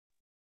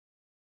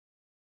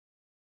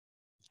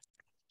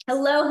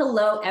Hello,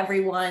 hello,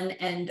 everyone,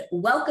 and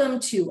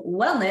welcome to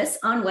Wellness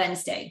on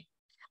Wednesday,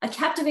 a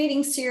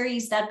captivating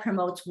series that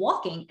promotes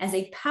walking as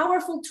a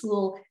powerful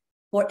tool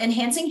for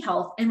enhancing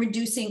health and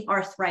reducing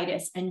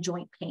arthritis and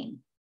joint pain.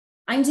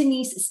 I'm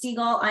Denise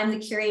Stegall. I'm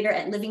the curator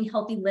at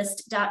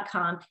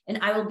livinghealthylist.com, and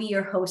I will be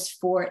your host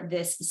for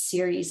this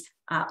series,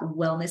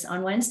 Wellness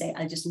on Wednesday.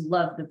 I just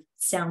love the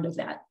sound of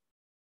that.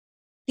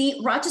 The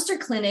Rochester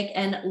Clinic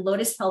and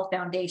Lotus Health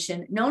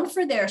Foundation, known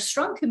for their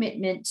strong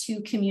commitment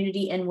to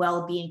community and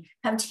well-being,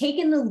 have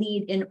taken the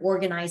lead in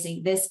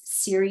organizing this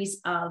series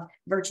of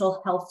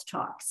virtual health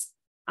talks.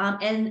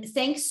 And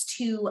thanks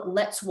to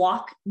Let's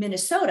Walk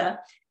Minnesota,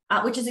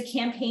 which is a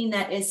campaign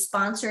that is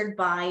sponsored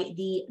by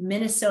the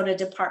Minnesota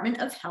Department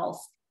of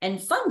Health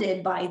and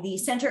funded by the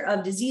Center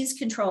of Disease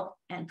Control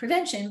and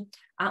Prevention,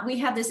 we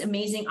have this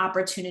amazing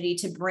opportunity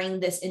to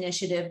bring this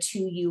initiative to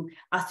you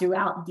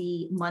throughout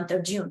the month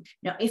of June.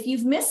 Now, if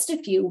you've missed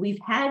a few, we've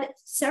had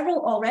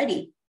several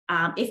already.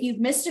 If you've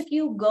missed a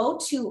few, go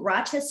to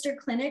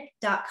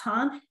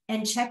rochesterclinic.com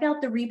and check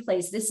out the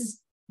replays.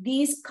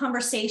 These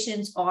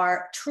conversations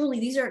are truly,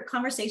 these are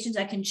conversations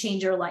that can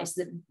change your life.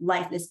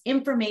 This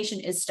information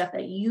is stuff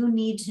that you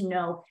need to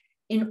know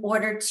in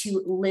order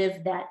to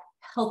live that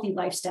healthy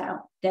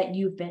lifestyle that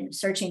you've been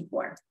searching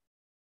for.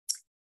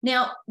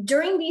 Now,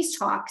 during these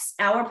talks,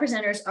 our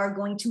presenters are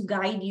going to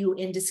guide you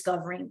in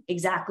discovering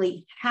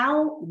exactly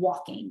how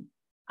walking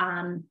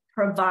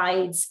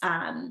provides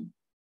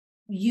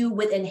you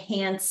with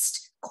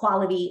enhanced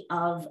quality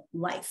of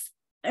life.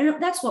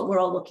 And that's what we're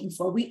all looking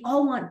for. We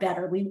all want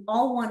better. We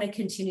all want to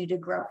continue to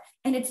grow.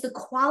 And it's the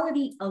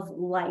quality of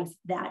life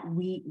that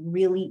we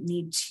really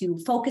need to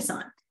focus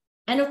on.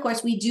 And of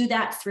course, we do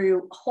that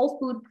through whole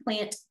food,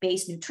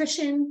 plant-based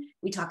nutrition.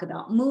 We talk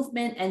about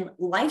movement and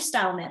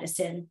lifestyle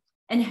medicine,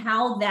 and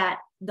how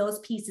those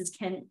pieces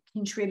can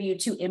contribute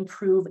to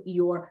improve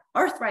your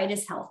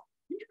arthritis health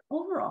and your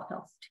overall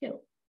health too.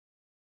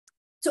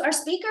 So our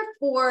speaker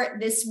for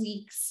this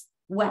week's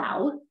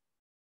Wellness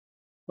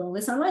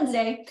on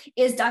Wednesday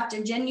is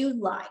Dr. Jengyu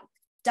Lai.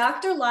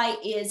 Dr. Lai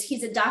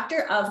he's a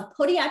doctor of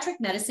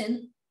podiatric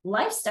medicine,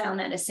 lifestyle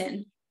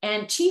medicine,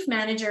 and chief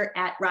manager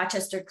at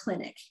Rochester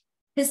Clinic.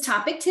 His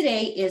topic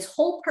today is the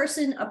whole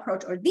person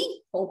approach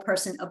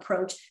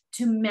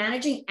to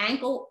managing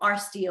ankle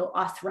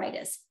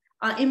osteoarthritis,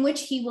 in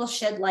which he will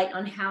shed light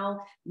on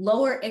how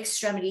lower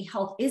extremity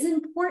health is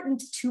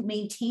important to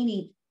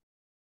maintaining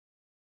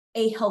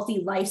a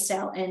healthy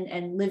lifestyle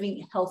and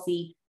living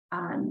healthy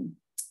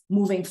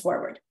moving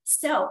forward.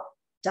 So,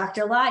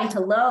 Dr. Lai,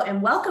 hello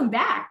and welcome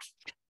back.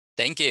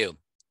 Thank you.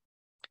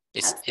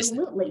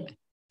 Absolutely.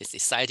 It's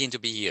exciting to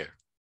be here.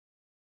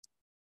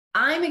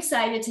 I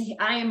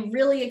am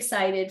really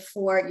excited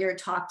for your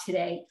talk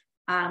today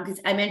because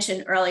I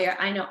mentioned earlier,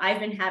 I know I've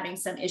been having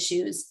some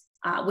issues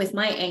with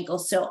my ankle.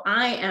 So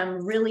I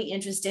am really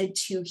interested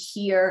to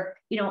hear,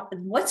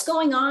 what's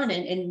going on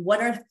and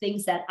what are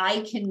things that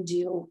I can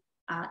do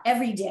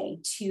every day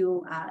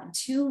to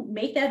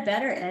make that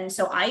better. And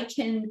so I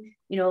can,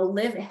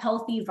 live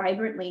healthy,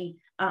 vibrantly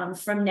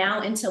from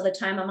now until the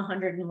time I'm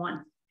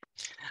 101.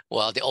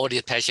 Well, the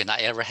oldest patient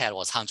I ever had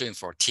was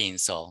 114.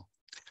 So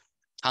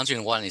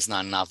 101 is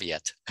not enough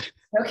yet.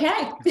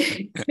 Okay,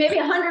 maybe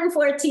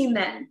 114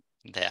 then.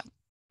 Yeah.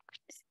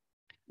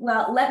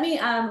 Well, let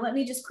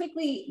me just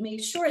quickly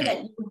make sure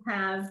that you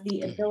have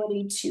the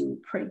ability to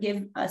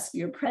give us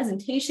your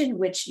presentation,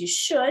 which you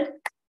should.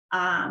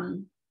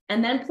 And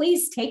then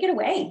please take it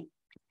away.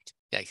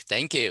 Okay,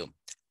 thank you.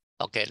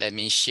 Okay, let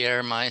me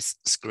share my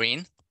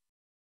screen.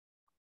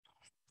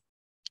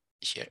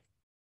 Share.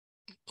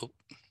 Oop.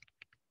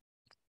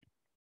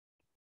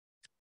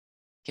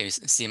 Can you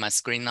see my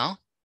screen now?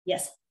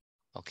 Yes.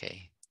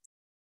 Okay.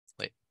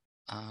 Wait.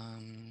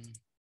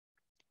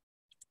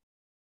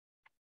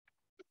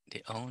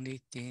 The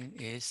only thing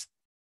is,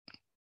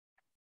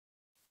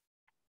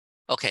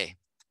 okay.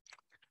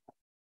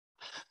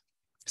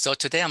 So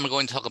today I'm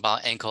going to talk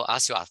about ankle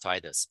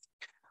osteoarthritis.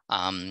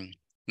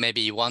 Maybe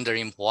you're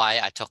wondering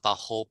why I talk about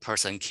whole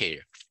person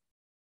care.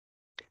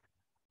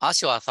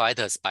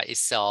 Osteoarthritis by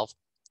itself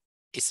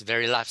is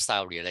very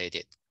lifestyle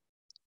related,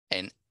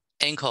 and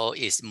ankle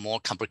is more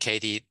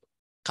complicated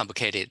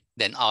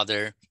than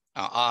other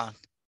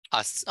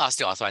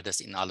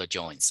osteoarthritis in other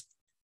joints.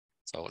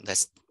 So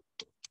let's.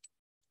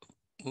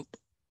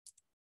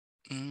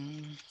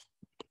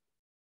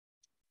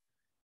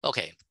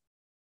 Okay.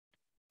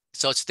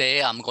 So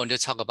today I'm going to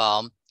talk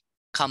about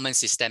common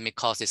systemic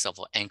causes of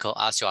ankle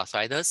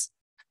osteoarthritis,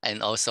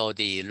 and also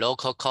the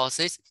local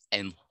causes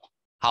and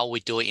how we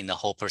do it in the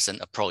whole person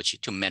approach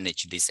to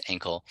manage this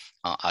ankle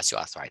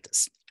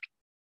osteoarthritis.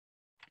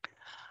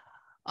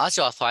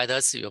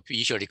 Osteoarthritis,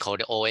 usually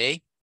called OA,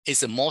 is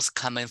the most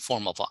common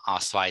form of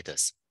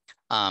arthritis.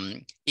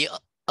 It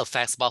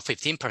affects about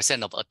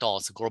 15% of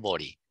adults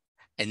globally.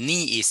 And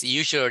knee is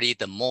usually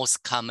the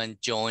most common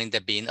joint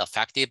that being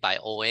affected by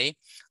OA.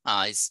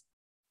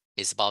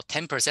 It's about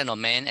 10% of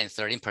men and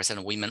 13%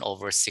 of women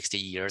over 60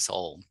 years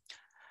old.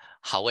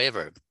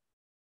 However,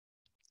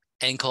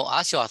 ankle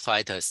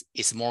osteoarthritis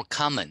is more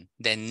common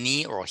than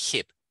knee or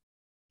hip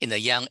in the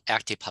young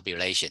active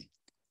population.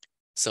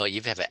 So if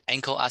you have an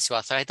ankle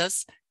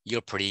osteoarthritis,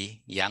 you're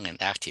pretty young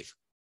and active,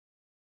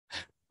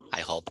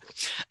 I hope.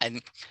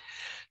 And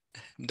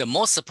the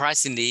most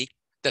surprisingly,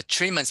 the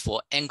treatments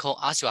for ankle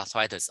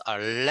osteoarthritis are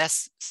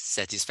less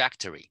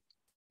satisfactory.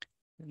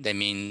 They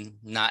mean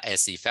not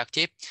as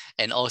effective,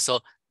 and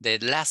also they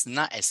last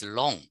not as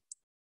long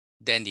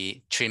than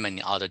the treatment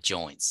in other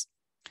joints.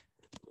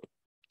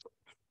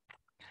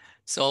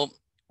 So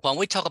when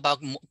we talk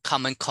about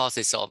common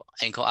causes of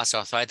ankle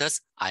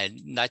osteoarthritis, I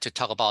like to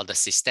talk about the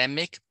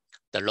systemic,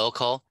 the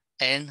local,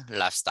 and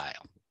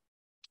lifestyle.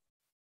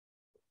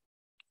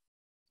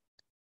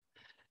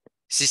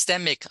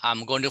 Systemic,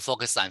 I'm going to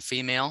focus on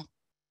female,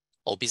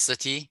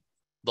 obesity,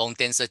 bone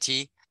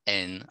density,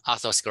 and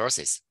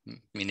atherosclerosis,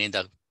 meaning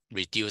the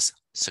reduced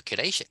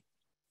circulation.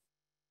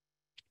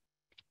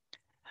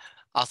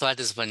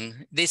 Arthritis,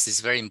 when this is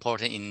very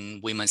important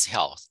in women's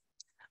health.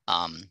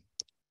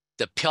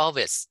 The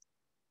pelvis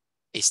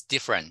is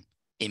different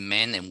in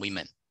men and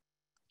women.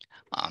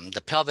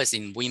 The pelvis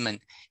in women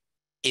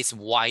is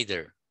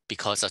wider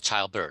because of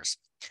childbirth,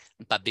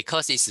 but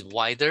because it's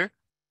wider,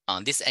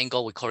 this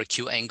angle we call it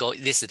Q angle.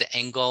 This is the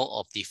angle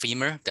of the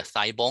femur, the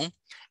thigh bone,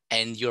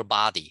 and your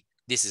body.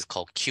 This is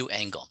called Q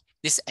angle.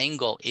 This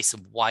angle is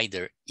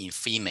wider in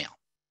female.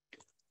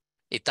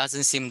 It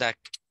doesn't seem like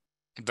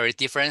very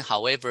different.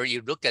 However,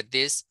 you look at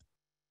this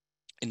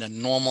in a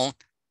normal,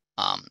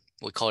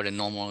 we call it a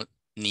normal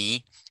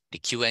knee. The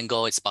Q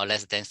angle is about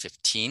less than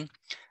 15.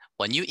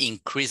 When you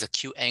increase the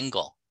Q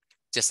angle,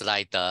 just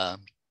like the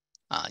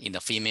in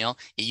the female,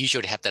 it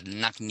usually have the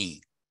knock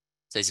knee.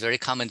 So it's very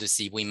common to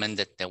see women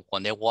that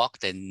when they walk,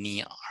 the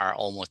knee are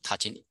almost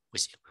touching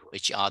with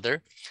each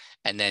other.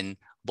 And then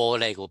bow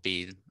leg will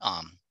be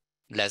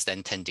less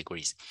than 10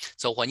 degrees.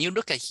 So when you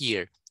look at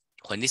here,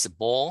 when this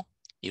ball,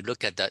 you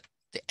look at the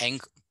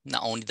ankle,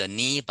 not only the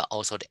knee, but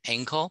also the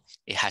ankle,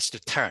 it has to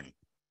turn.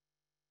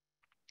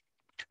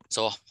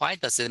 So why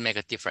does it make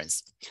a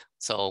difference?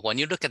 So when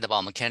you look at the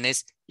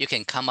biomechanics, you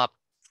can come up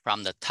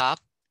from the top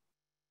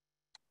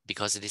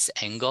because of this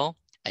angle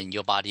and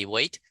your body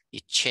weight,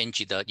 it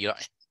changes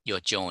your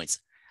joints.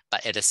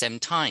 But at the same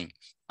time,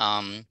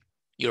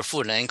 your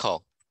foot and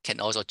ankle can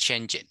also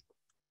change it.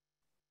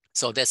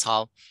 So that's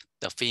how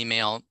the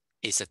female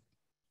is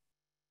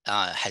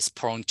has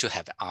prone to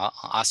have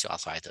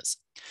osteoarthritis.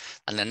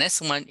 And the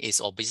next one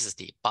is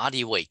obesity,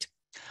 body weight.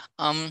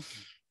 I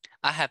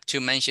have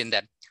to mention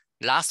that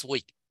last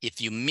week,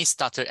 if you missed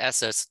Dr.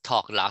 Esser's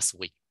talk last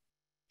week,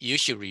 you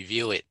should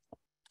review it.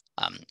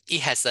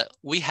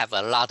 We have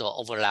a lot of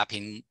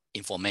overlapping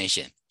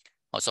information.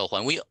 Also,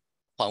 when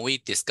we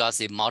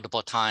discuss it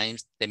multiple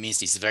times, that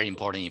means it's very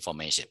important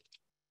information.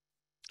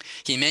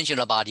 He mentioned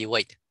the body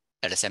weight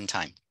at the same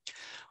time.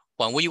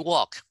 When we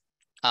walk,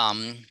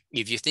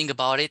 if you think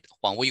about it,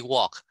 when we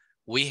walk,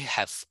 we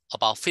have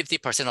about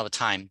 50% of the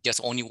time, there's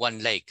only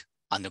one leg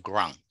on the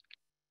ground.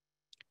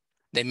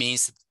 That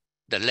means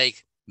the leg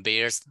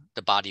bears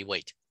the body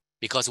weight.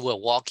 Because we're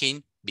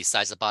walking,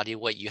 besides the body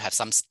weight, you have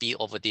some speed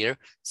over there.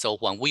 So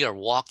when we are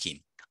walking,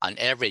 on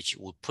average,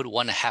 we put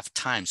 1.5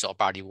 times our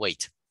body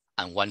weight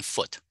on one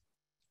foot.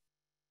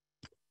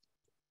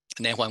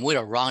 And then when we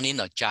are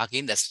running or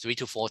jogging, that's 3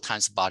 to 4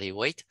 times body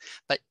weight.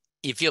 But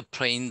if you're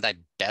playing like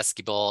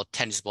basketball,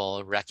 tennis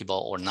ball,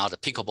 racquetball, or now the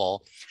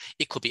pickleball,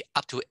 it could be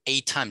up to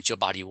 8 times your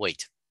body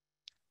weight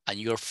on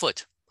your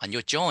foot, on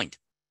your joint.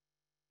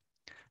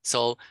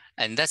 So,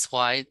 and that's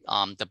why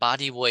the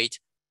body weight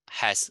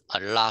has a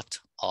lot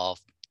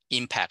of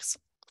impacts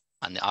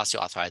on the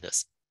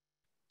osteoarthritis.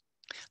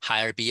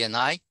 Higher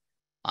BMI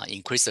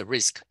increase the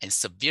risk and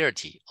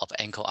severity of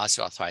ankle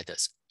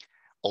osteoarthritis.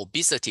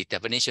 Obesity,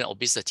 definition of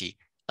obesity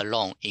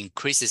alone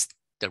increases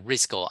the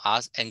risk of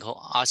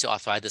ankle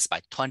osteoarthritis by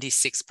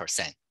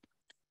 26%.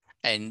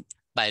 And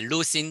by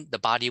losing the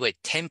body weight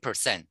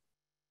 10%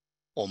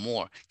 or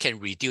more can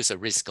reduce the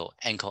risk of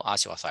ankle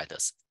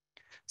osteoarthritis.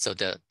 So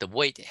the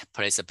weight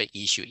plays a big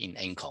issue in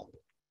ankle.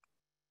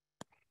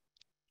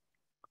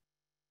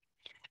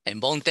 And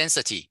bone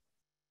density.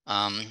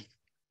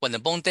 When the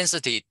bone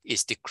density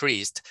is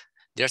decreased,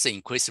 there's an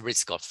increased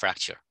risk of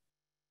fracture.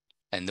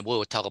 And we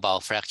will talk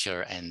about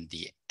fracture and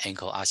the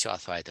ankle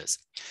osteoarthritis.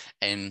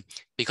 And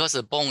because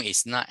the bone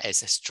is not as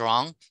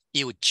strong,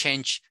 it would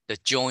change the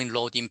joint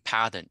loading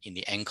pattern in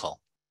the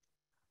ankle.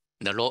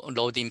 The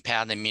loading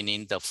pattern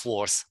meaning the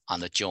force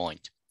on the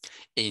joint.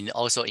 It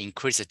also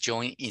increases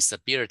joint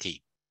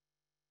instability.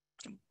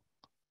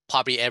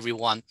 Probably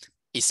everyone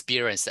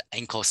experienced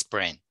ankle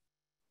sprain.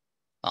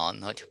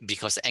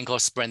 Because the ankle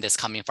sprain is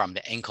coming from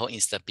the ankle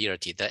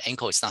instability. The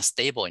ankle is not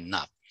stable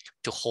enough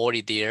to hold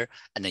it there,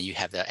 and then you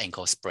have the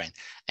ankle sprain.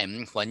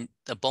 And when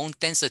the bone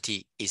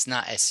density is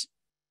not as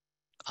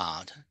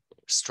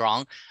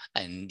strong,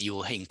 and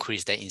you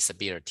increase the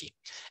instability.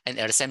 And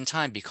at the same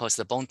time, because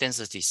the bone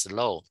density is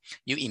low,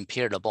 you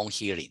impair the bone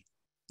healing.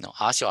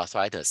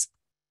 Osteoarthritis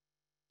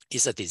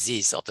is a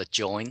disease of the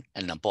joint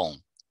and the bone.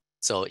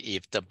 So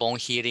if the bone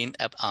healing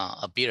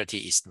ability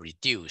is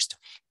reduced,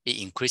 it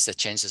increases the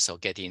chances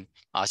of getting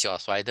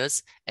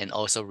osteoarthritis and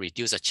also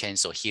reduce the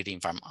chance of healing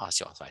from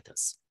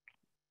osteoarthritis.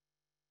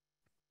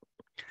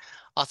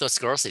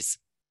 Atherosclerosis,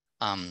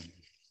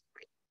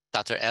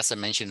 Dr. Esther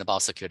mentioned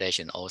about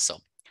circulation also.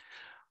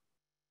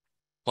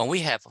 When we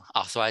have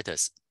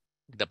arthritis,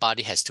 the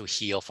body has to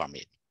heal from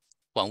it.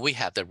 When we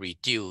have the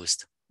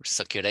reduced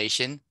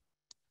circulation,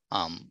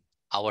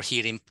 our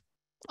healing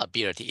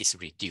ability is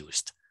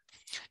reduced.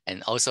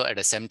 And also at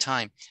the same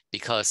time,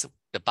 because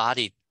the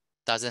body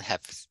doesn't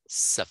have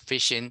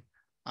sufficient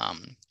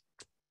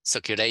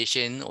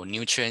circulation or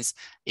nutrients,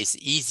 it's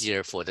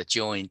easier for the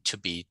joint to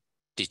be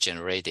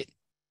degenerated,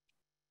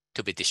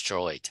 to be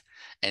destroyed.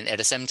 And at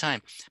the same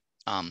time,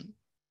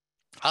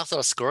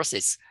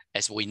 atherosclerosis,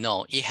 as we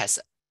know, it has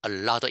a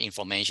lot of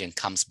information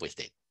comes with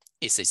it.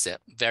 It's a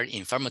very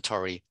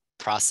inflammatory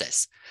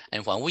process.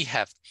 And when we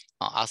have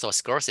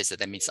atherosclerosis,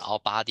 that means our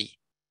body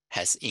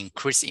has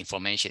increased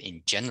inflammation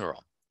in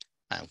general,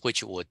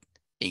 which would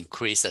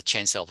increase the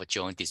chance of a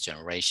joint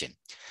degeneration.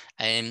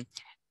 And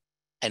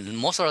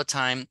most of the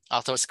time,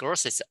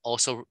 atherosclerosis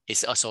also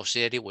is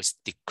associated with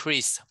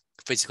decreased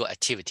physical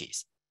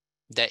activities.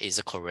 That is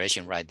a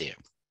correlation right there.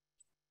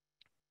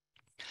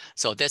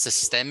 So that's a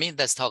systemic.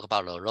 Let's talk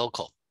about the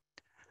local.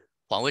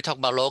 When we talk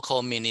about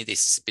local, meaning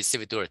it's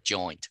specific to a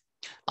joint.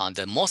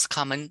 The most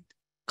common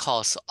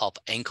cause of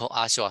ankle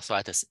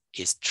osteoarthritis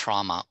is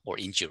trauma or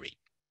injury.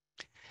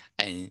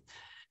 And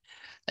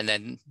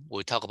then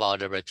we talk about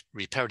the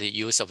repetitive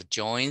use of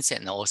joints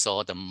and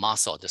also the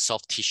muscle, the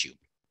soft tissue.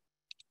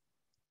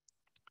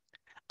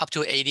 Up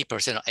to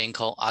 80% of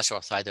ankle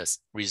osteoarthritis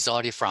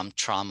resulted from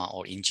trauma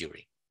or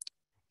injury.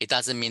 It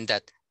doesn't mean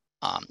that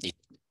it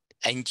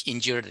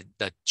injured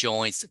the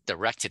joints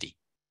directly,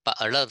 but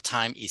a lot of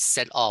time it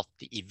set off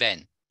the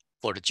event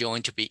for the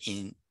joint to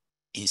be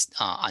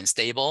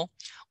unstable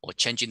or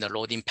changing the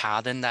loading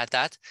pattern like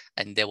that,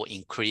 and they will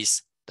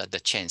increase the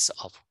chance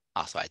of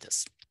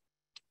arthritis.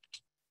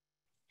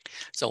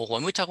 So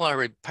when we talk about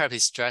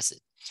repetitive stress,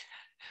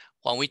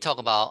 when we talk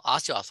about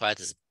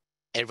osteoarthritis,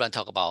 everyone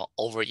talk about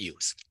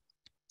overuse.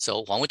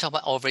 So when we talk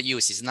about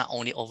overuse, it's not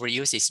only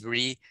overuse, it's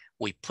really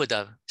we put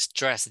a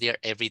stress there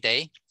every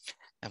day.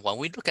 And when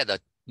we look at the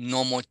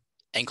normal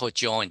ankle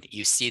joint,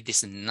 you see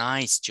this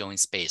nice joint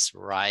space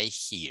right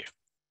here.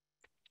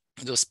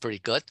 It looks pretty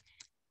good.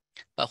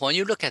 But when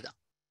you look at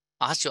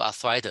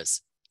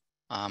osteoarthritis,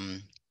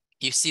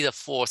 you see the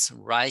force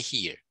right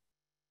here.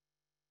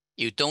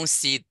 You don't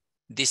see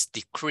this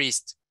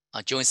decreased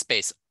joint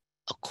space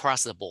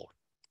across the board.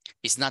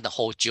 It's not the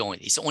whole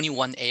joint, it's only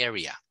one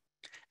area.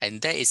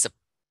 And that is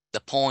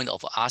the point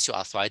of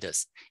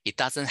osteoarthritis. It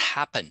doesn't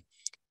happen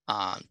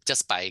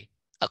just by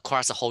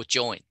across the whole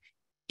joint.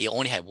 It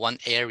only have one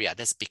area.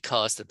 That's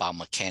because of the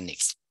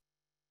biomechanics.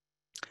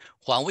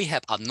 When we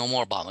have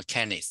abnormal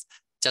biomechanics,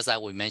 just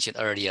like we mentioned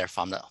earlier,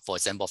 for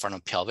example, from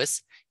the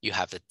pelvis, you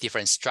have a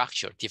different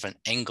structure, different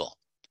angle.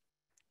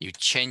 You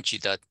change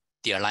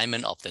the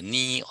alignment of the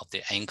knee, of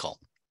the ankle.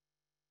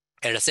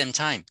 At the same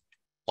time,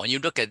 when you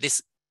look at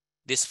this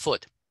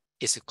foot,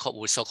 it's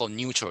so-called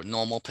neutral,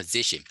 normal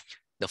position.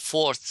 The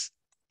force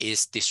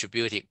is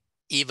distributed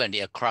evenly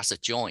across the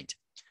joint.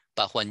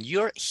 But when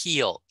your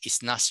heel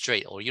is not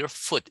straight or your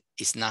foot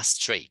is not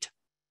straight,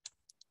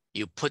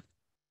 you put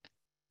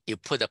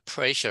a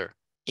pressure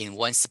in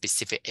one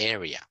specific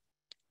area.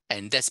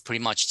 And that's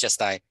pretty much just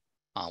like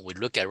we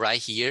look at right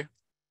here,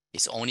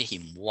 it's only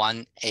in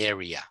one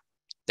area.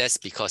 That's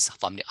because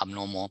from the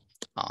abnormal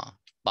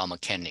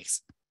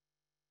biomechanics.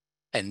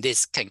 And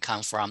this can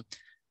come from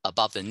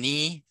above the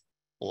knee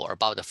or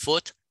above the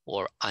foot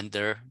or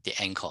under the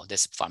ankle.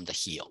 That's from the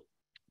heel.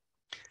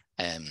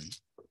 And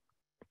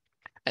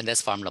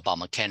that's from the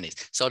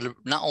biomechanics. So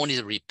not only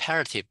the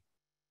reparative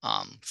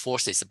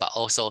forces, but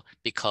also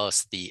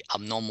because the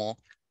abnormal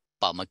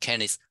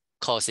biomechanics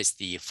causes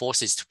the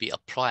forces to be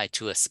applied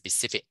to a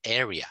specific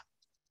area.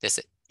 There's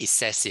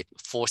excessive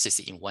forces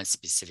in one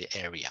specific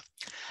area.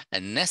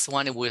 And next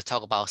one, we'll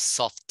talk about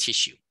soft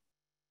tissue.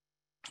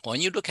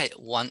 When you look at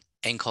one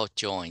ankle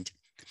joint,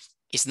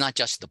 it's not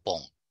just the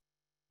bone.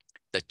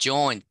 The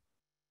joint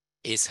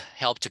is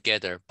held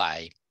together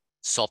by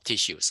soft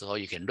tissue. So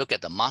you can look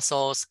at the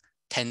muscles,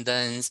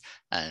 tendons,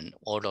 and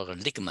all of the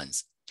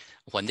ligaments.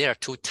 When they are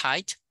too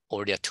tight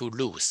or they are too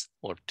loose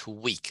or too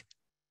weak,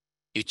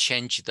 you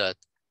change the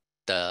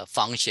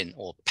function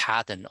or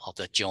pattern of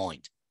the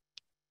joint.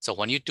 So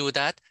when you do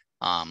that,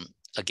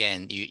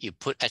 again, you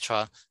put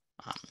extra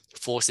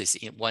forces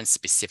in one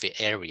specific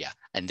area,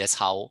 and that's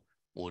how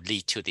will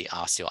lead to the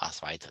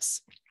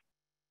osteoarthritis.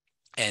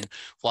 And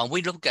when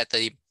we look at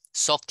the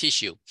soft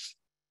tissue,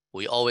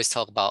 we always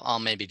talk about, oh,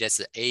 maybe that's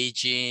the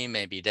aging,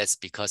 maybe that's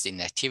because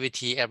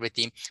inactivity,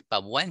 everything.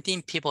 But one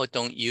thing people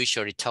don't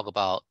usually talk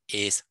about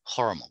is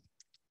hormone.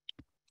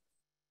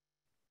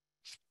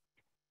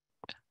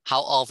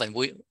 How often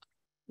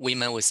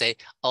women will say,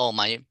 oh,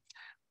 my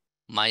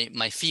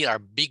feet are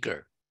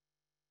bigger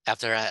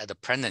after I had a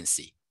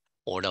pregnancy,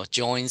 or the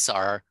joints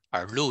are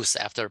loose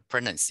after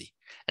pregnancy.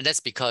 And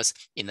that's because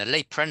in the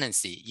late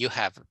pregnancy, you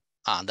have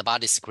the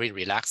body secrete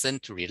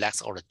relaxant to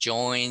relax all the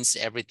joints,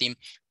 everything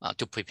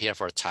to prepare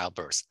for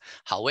childbirth.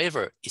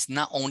 However, it's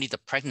not only the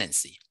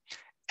pregnancy.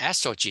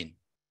 Estrogen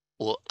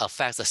will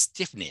affect the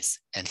stiffness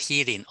and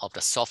healing of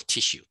the soft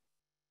tissue.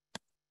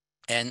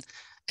 And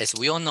as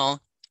we all know,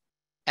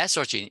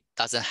 estrogen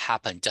doesn't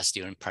happen just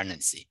during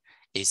pregnancy.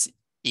 It's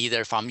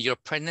either from your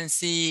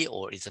pregnancy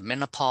or it's a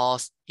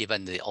menopause,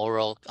 even the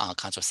oral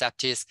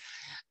contraceptives,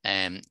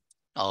 and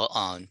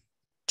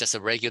just a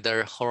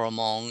regular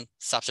hormone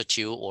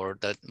substitute or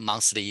the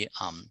monthly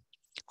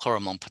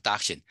hormone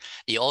production.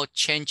 It all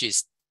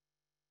changes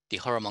the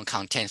hormone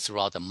content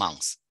throughout the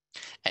month.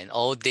 And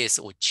all this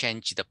will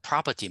change the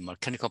property,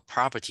 mechanical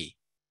property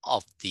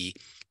of the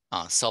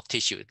soft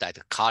tissue, like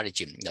the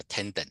collagen, the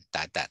tendon,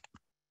 like that.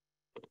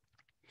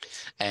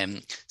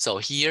 And so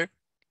here,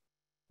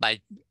 by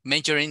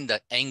measuring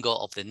the angle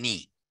of the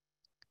knee,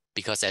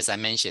 because as I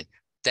mentioned,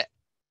 that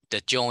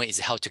the joint is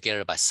held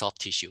together by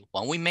soft tissue.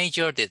 When we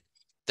measure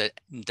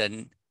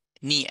the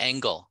knee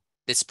angle,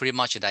 it's pretty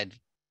much like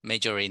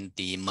measuring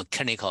the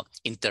mechanical,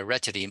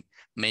 indirectly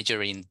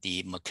measuring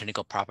the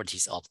mechanical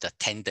properties of the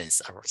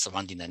tendons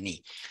surrounding the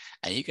knee.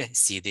 And you can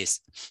see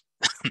this,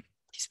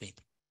 excuse me,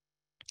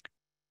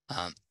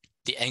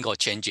 the angle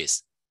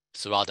changes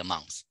throughout the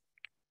month.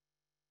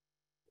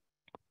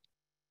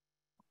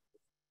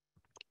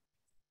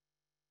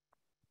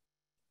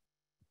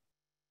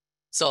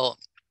 So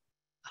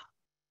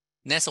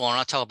next, I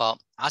want to talk about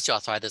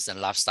osteoarthritis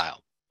and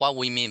lifestyle. What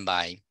we mean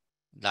by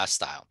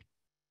lifestyle.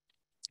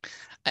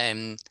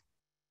 And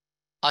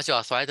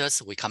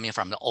osteoarthritis, we're coming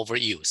from the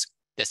overuse.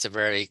 That's a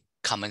very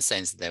common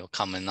sense, the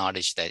common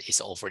knowledge that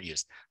is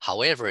overuse.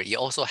 However, it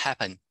also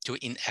happens to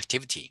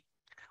inactivity.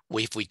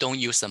 If we don't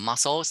use the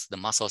muscles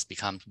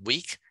become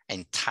weak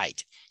and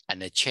tight,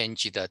 and they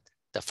change the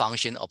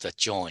function of the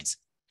joints.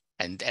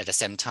 And at the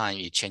same time,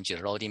 you change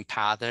the loading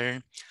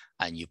pattern,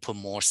 and you put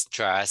more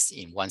stress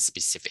in one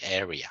specific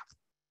area.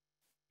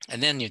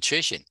 And then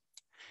nutrition.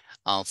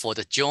 For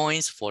the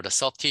joints, for the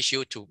soft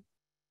tissue to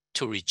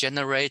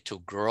regenerate, to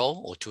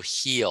grow, or to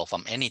heal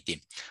from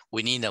anything,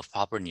 we need a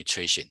proper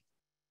nutrition.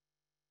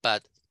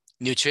 But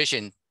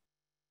nutrition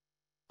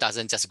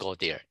doesn't just go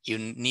there. You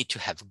need to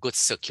have good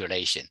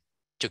circulation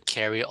to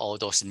carry all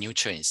those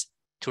nutrients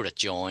to the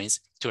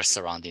joints, to the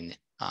surrounding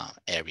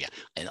area.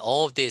 And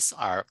all of these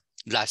are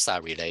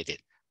lifestyle related.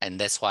 And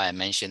that's why I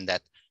mentioned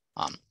that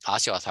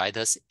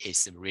osteoarthritis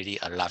is really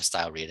a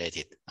lifestyle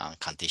related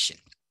condition.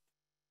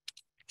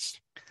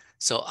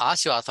 So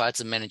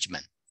osteoarthritis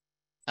management.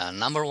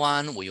 Number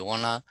one, we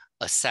want to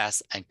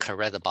assess and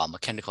correct the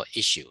biomechanical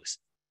issues.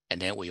 And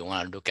then we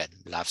want to look at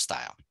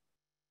lifestyle.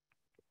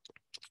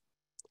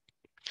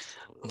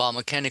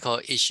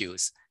 Biomechanical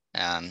issues,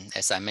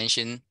 as I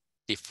mentioned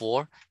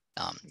before,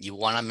 you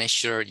want to make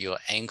sure your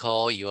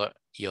ankle, your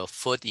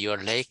foot, your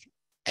leg,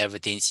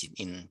 everything's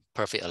in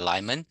perfect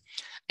alignment.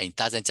 And it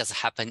doesn't just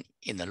happen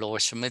in the lower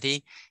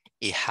extremity.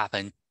 It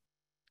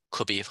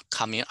could be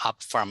coming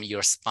up from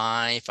your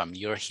spine, from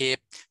your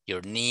hip,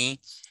 your knee,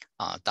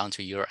 down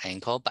to your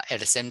ankle. But at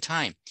the same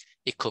time,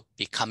 it could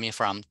be coming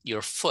from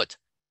your foot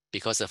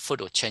because the foot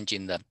will change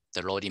in the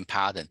loading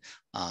pattern.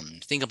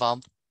 Think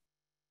about,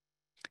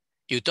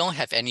 you don't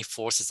have any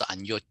forces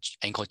on your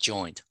ankle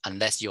joint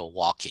unless you're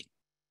walking.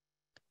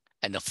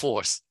 And the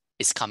force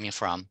is coming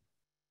from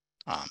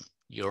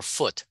your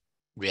foot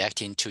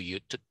reacting to you,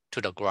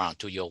 to the ground,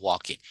 to your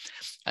walking.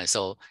 And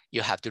so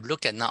you have to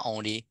look at not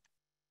only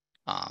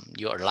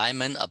your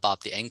alignment above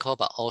the ankle,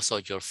 but also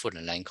your foot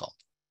and ankle.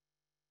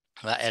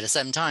 But at the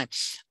same time,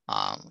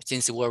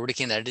 since we're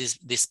looking at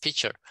this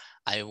picture,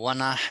 I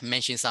wanna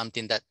mention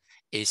something that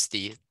is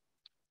the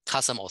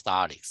custom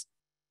orthotics.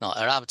 Now,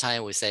 a lot of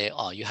time we say,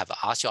 oh, you have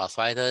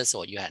osteoarthritis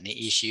or you have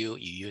any issue,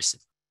 you use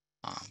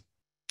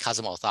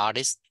custom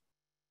orthotics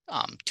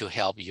to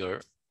help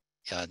your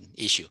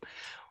issue.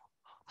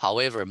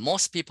 However,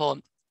 most people,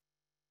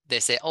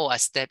 they say, oh, I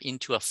step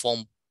into a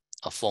foam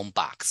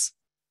box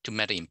to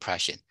make an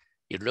impression.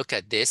 You look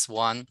at this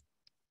one,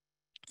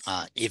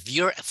 if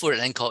your foot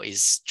and ankle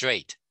is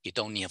straight, you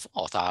don't need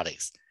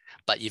orthotics.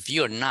 But if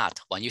you're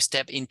not, when you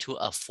step into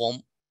a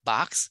foam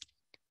box,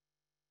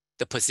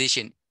 the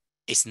position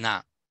is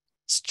not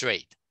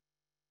straight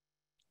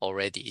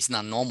already. It's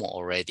not normal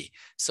already.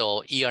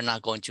 So you're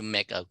not going to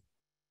make a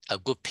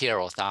good pair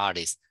of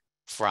orthotics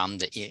from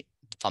the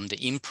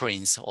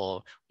imprints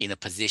or in a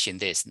position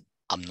that is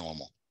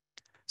abnormal.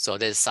 So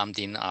there's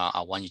something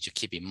I want you to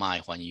keep in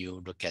mind when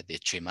you look at the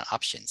treatment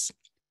options.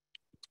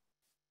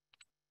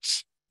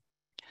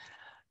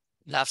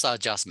 Lifestyle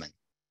adjustment.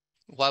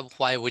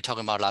 Why are we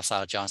talking about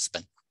lifestyle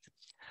adjustment?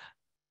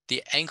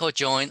 The ankle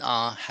joint,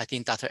 I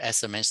think Dr.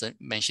 Esther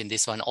mentioned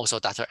this one, also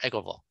Dr.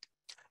 Agarwal.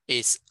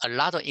 It's a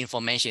lot of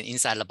information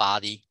inside the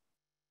body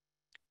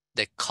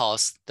that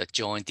cause the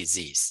joint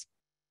disease.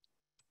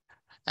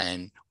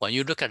 And when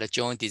you look at the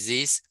joint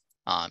disease,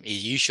 it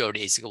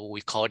usually is what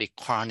we call it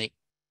chronic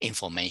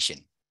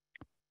inflammation.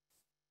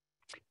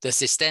 The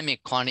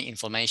systemic chronic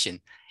inflammation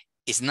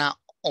is not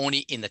only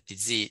in the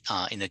disease,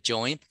 in the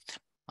joint.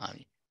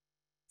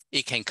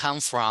 It can come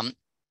from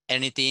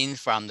anything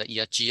from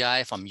your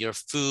GI, from your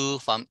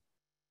food, from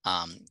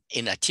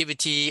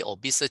inactivity,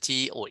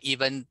 obesity, or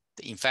even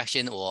the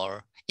infection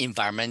or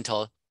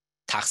environmental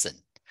toxin.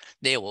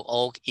 They will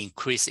all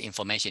increase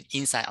inflammation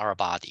inside our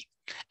body.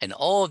 And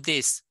all of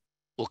this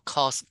will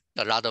cause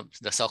a lot of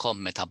the so-called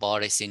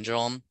metabolic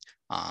syndrome,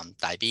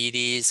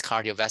 diabetes,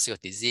 cardiovascular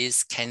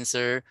disease,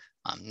 cancer,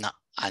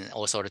 and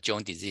also the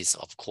joint disease,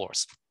 of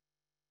course.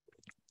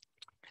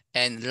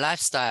 And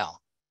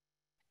lifestyle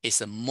is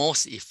the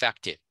most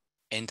effective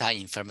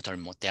anti-inflammatory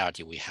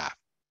modality we have.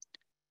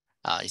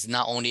 It's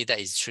not only that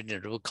it's treating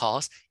the root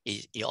cause,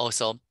 it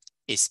also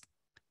is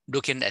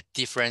looking at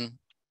different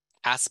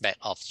aspects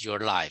of your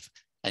life.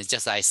 And it's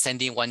just like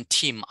sending one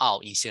team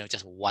out instead of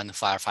just one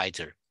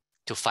firefighter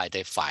to fight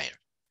a fire.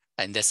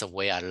 And that's the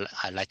way I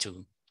like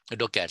to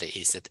look at it,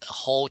 is that a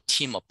whole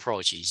team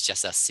approach is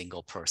just a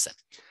single person.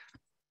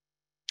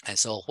 And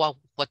so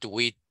what do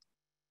we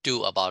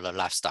do about the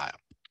lifestyle?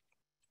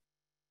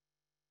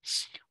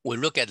 We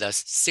look at the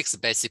 6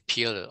 basic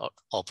pillars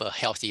of a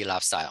healthy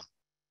lifestyle.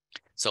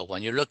 So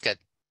when you look at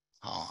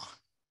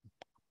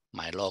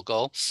my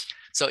logo,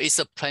 so it's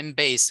a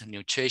plant-based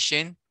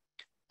nutrition,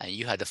 and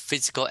you have the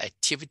physical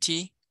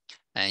activity,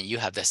 and you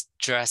have the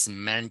stress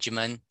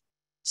management,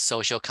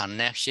 social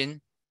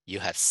connection, you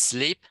have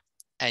sleep,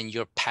 and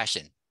your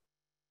passion.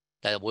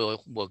 That we'll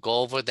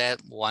go over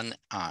that one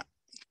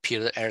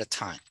pillar at a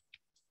time.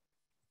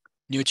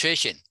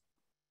 Nutrition.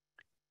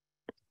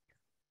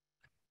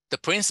 The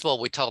principle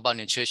we talk about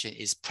nutrition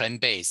is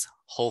plant-based,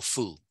 whole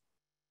food,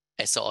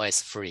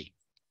 SOS free.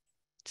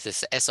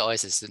 This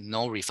SOS is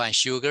no refined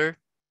sugar,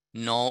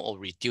 no or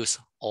reduced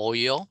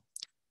oil,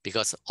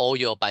 because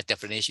oil by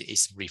definition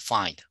is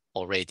refined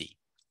already.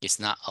 It's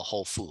not a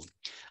whole food.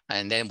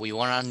 And then we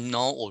want to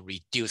no or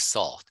reduce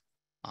salt.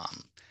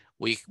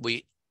 We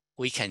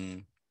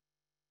can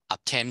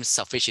obtain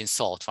sufficient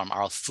salt from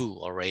our food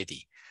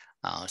already.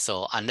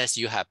 So unless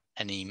you have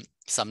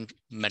some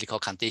medical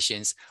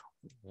conditions,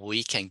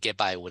 we can get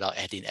by without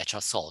adding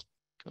extra salt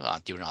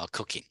during our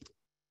cooking.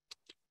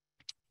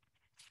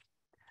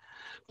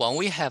 When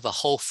we have a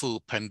whole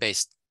food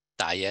plant-based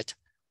diet,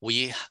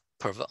 we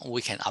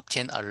can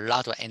obtain a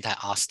lot of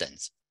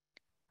antioxidants.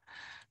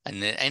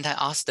 And the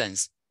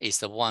antioxidants is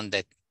the one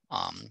that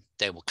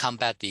will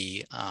combat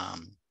the,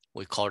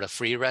 we call the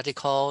free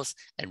radicals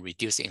and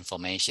reduce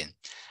inflammation.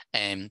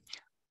 And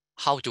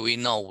how do we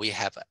know we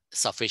have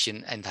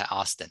sufficient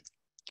antioxidant?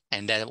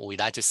 And then we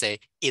like to say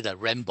eat a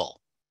rainbow,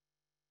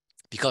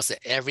 because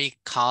every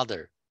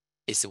color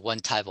is one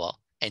type of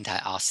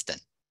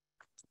antioxidant.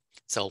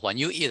 So when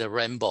you eat a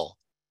rainbow,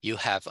 you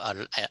have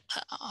a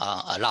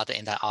lot of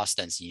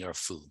antioxidants in your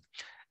food.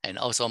 And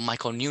also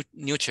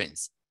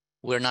micronutrients.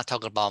 We're not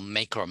talking about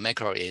macro.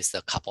 Macro is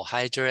the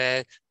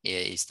carbohydrate,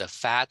 is the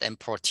fat and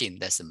protein.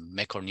 That's a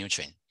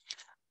macronutrient.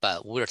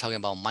 But we're talking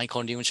about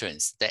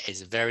micronutrients that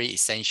is very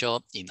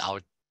essential in our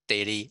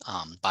daily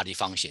body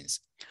functions.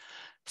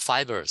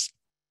 Fibers.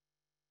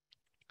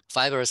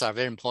 Fibers are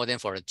very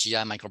important for the GI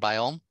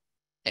microbiome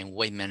and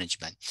weight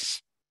management.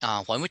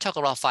 When we talk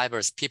about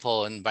fibers,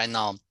 people right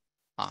now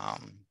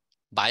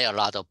buy a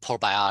lot of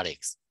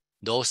probiotics.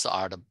 Those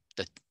are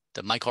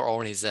the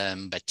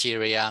microorganism,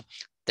 bacteria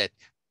that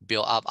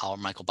build up our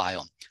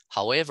microbiome.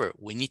 However,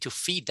 we need to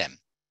feed them.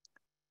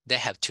 They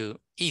have to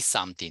eat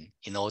something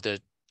in order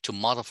to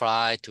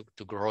multiply,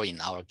 to grow in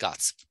our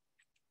guts.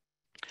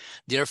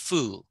 Their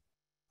food,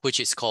 which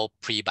is called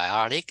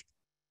prebiotic,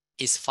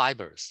 is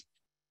fibers.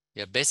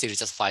 They're basically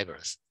just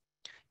fibers.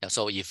 And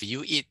so if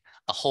you eat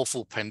a whole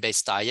food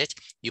plant-based diet,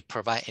 you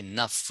provide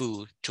enough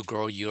food to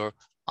grow your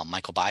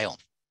microbiome.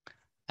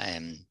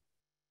 And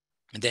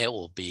that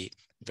will be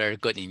very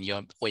good in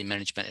your weight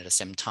management at the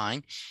same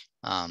time.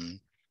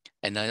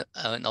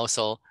 And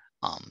also,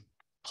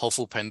 whole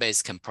food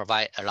plant-based can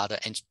provide a lot of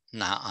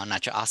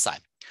natural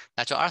oxide.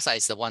 Natural oxide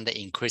is the one that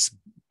increases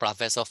blood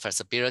vessel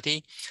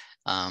flexibility.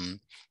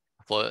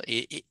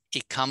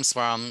 It comes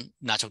from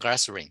natural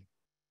glycerin.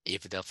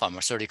 If the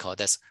pharmaceutical,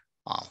 that's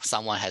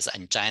someone has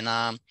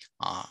angina,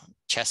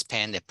 chest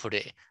pain, they put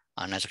it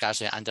natural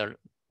glycerin under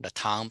the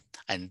tongue,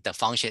 and the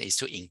function is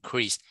to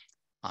increase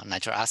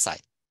nitric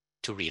oxide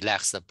to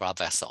relax the blood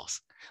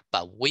vessels.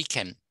 But we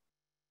can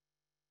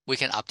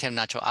obtain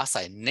nitric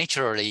oxide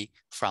naturally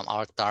from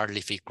our dark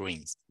leafy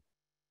greens.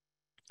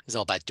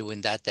 So by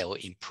doing that, they will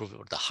improve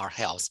the heart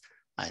health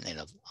and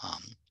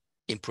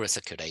improve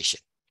circulation.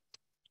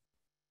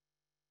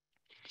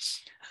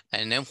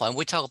 And then when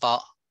we talk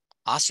about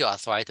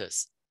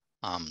osteoarthritis,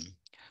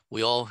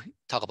 we all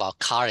talk about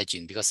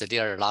collagen because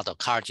there are a lot of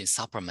collagen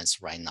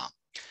supplements right now.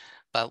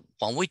 But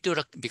when we do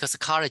because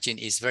collagen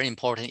is very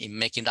important in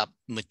making up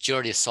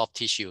majority of soft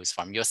tissues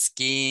from your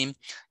skin,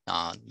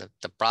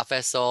 the blood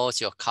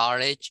vessels, your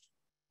cartilage,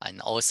 and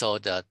also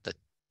the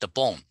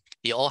bone.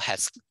 It all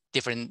has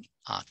different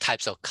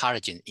types of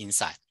collagen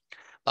inside.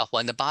 But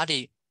when the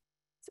body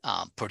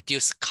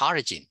produces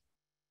collagen,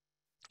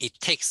 it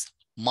takes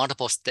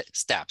multiple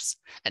steps,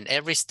 and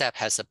every step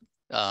has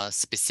a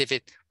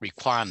specific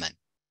requirement.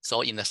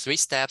 So in the 3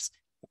 steps,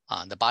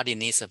 the body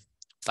needs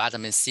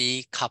vitamin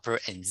C, copper,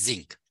 and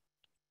zinc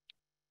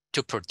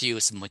to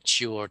produce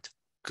matured,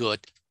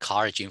 good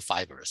collagen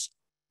fibers.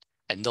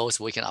 And those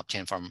we can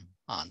obtain from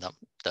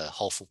the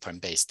whole food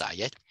plant-based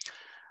diet.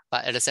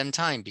 But at the same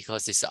time,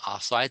 because it's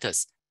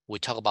arthritis, we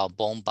talk about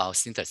bone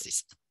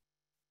biosynthesis.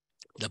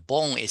 The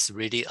bone is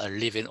really a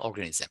living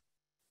organism.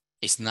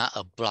 It's not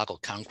a block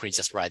of concrete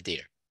just right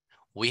there.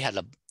 We have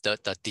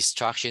the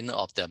destruction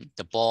of the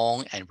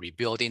bone and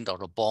rebuilding of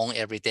the bone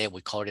every day.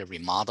 We call it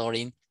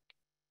remodeling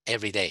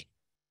every day.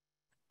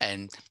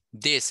 And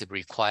this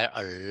requires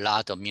a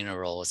lot of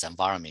minerals and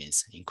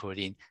vitamins,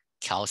 including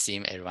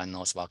calcium. Everyone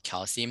knows about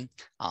calcium,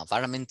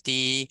 vitamin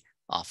D,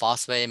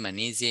 phosphate,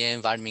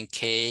 magnesium, vitamin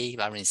K,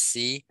 vitamin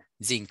C,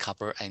 zinc,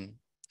 copper, and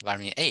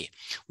vitamin A.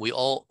 We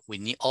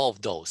need all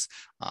of those.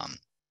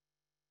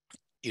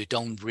 You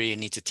don't really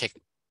need to take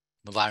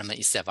vitamin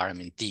except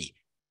vitamin D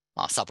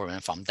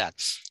supplement from that.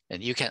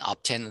 And you can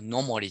obtain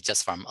normally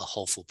just from a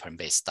whole food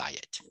plant-based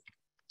diet.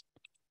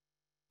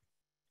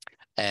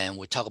 And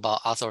we talk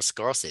about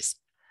atherosclerosis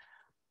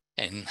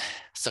and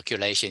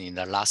circulation in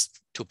the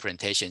last two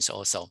presentations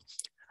also.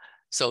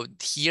 So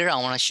here I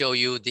want to show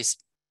you, this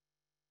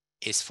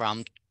is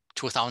from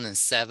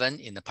 2007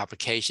 in the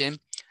publication.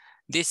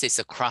 This is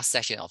a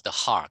cross-section of the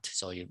heart.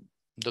 So you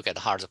look at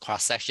the heart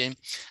cross-section.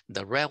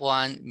 The red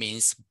one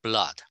means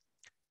blood.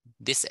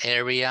 This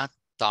area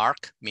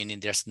dark, meaning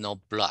there's no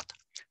blood.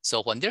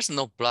 So when there's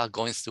no blood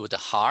going through the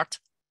heart,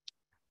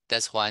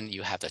 that's when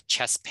you have the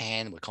chest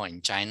pain. We call it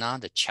in China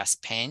the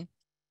chest pain.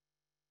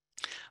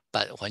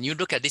 But when you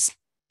look at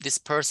this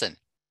person,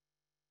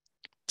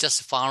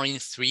 just following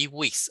 3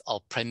 weeks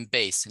of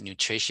plant-based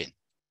nutrition,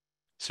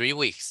 3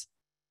 weeks,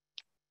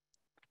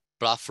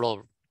 blood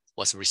flow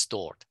was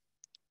restored,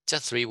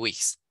 just 3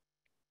 weeks.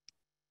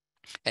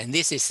 And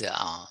this is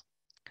an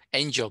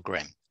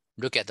angiogram.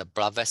 Look at the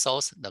blood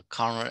vessels, the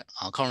coronary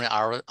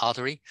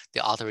artery,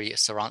 the artery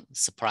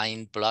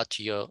supplying blood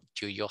to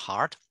your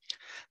heart.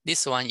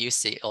 This one you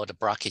see all the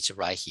blockage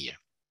right here.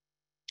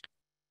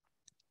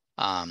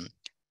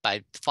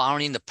 By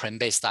following the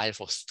plant-based diet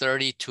for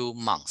 32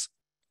 months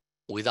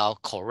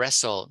without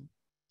cholesterol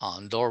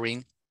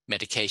lowering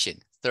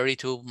medication,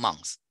 32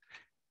 months,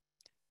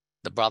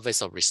 the blood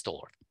vessel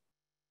restored.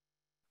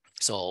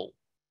 So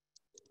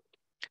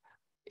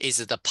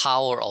is the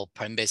power of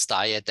plant-based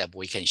diet that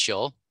we can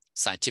show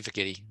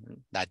scientifically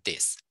like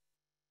this.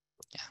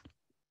 Yeah.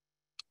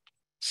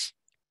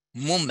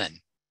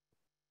 Movement.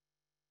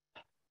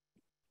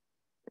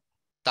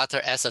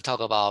 Dr. Esther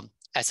talked about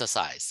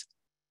exercise,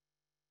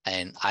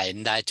 and I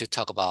like to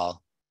talk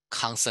about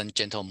constant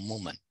gentle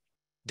movement.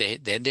 They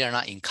are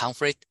not in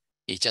conflict.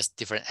 It's just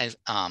different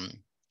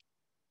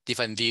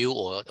view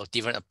or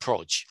different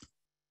approach.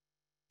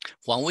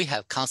 When we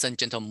have constant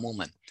gentle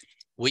movement,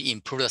 we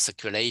improve the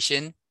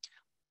circulation,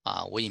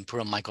 we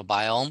improve the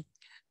microbiome.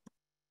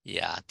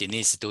 Yeah,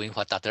 Denise is doing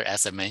what Dr.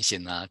 Esther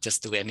mentioned,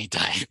 just do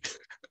anytime.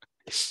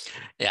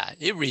 Yeah,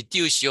 it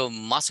reduces your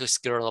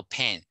musculoskeletal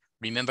pain.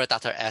 Remember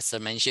Dr. Esther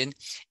mentioned,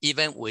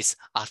 even with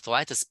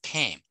arthritis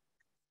pain,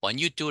 when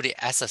you do the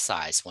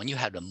exercise, when you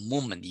have the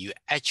movement, you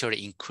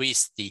actually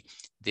increase the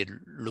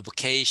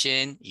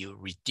lubrication, you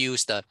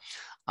reduce the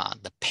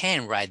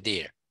pain right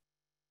there.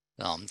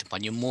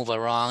 When you move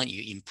around,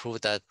 you improve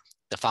the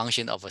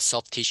function of a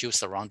soft tissue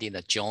surrounding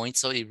the joint.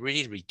 So it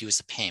really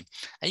reduces pain.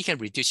 And you can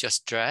reduce your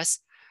stress.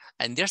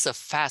 And there's a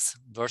fast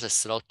versus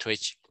slow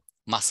twitch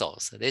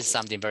muscles. This is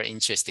something very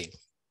interesting.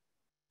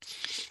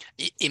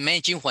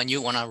 Imagine when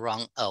you want to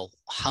run a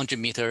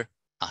 100-meter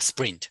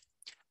sprint.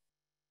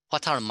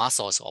 What type of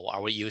muscles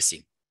are we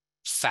using?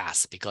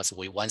 Fast, because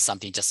we want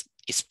something just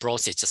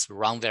explosive, just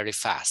run very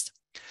fast.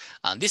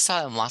 These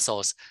type of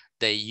muscles,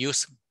 they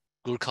use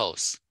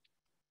glucose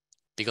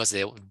because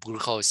the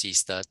glucose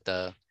is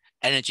the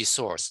energy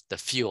source, the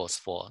fuels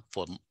for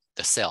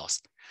the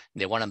cells.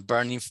 They want to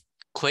burn it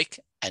quick,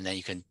 and then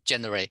you can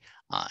generate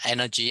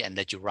energy and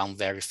let you run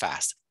very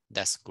fast.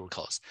 That's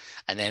glucose.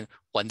 And then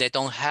when they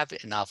don't have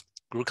enough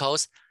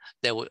glucose,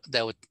 they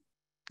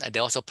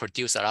also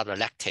produce a lot of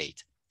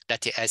lactic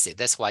acid.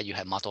 That's why you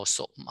have muscle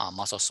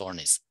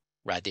soreness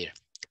right there.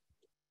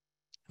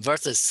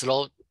 Versus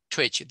slow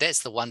twitch,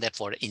 that's the one that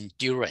for the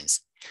endurance.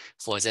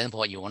 For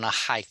example, you want to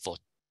hike for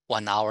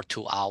 1 hour,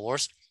 2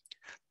 hours.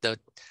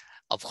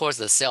 Of course,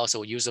 the cells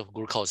will use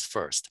glucose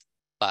first,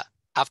 but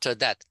after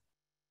that,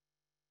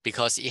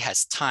 because it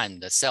has time,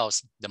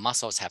 the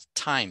muscles have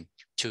time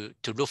to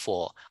look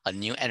for a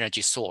new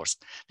energy source.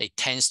 They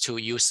tend to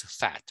use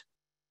fat,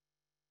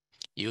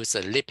 use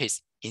the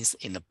lipids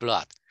in the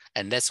blood.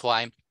 And that's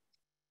why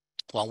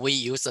when we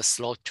use the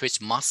slow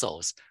twitch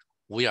muscles,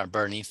 we are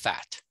burning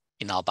fat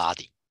in our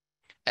body.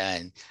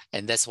 And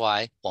that's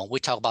why when we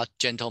talk about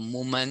gentle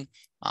movement,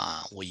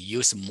 we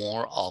use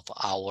more of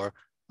our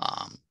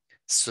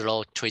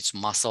slow twitch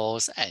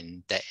muscles,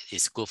 and that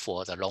is good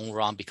for the long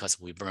run because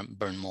we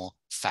burn more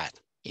fat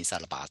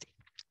inside the body.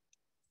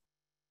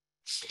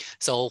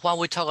 So what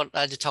we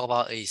like to talk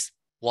about is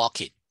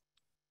walking.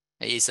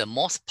 It is the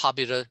most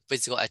popular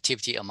physical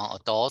activity among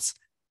adults,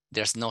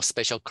 There's no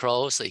special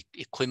clothes,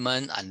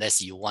 equipment,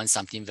 unless you want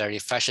something very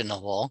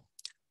fashionable.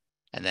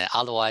 And then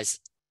otherwise,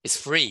 it's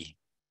free.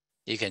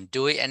 You can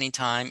do it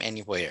anytime,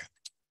 anywhere.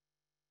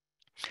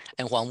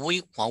 And when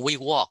we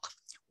walk,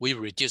 we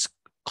reduce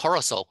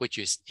cortisol, which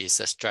is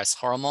a stress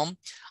hormone.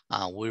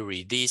 We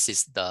release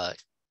the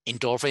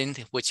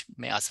endorphin, which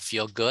makes us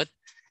feel good.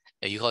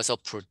 You also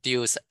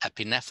produce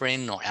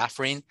epinephrine or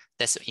norepinephrine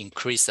that's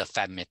increase the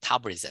fat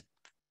metabolism.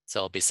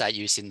 So besides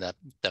using the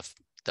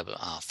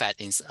fat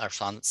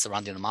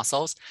surrounding the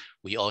muscles,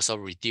 we also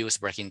reduce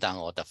breaking down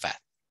all the fat.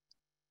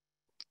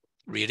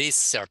 Release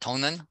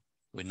serotonin.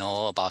 We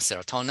know about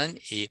serotonin.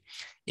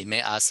 It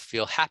makes us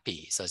feel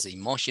happy. So it's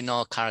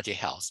emotional, cognitive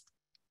health.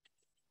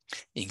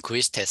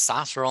 Increase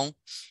testosterone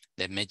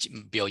that may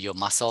build your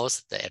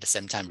muscles, that at the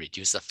same time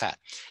reduce the fat.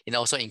 It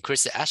also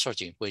increases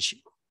estrogen, which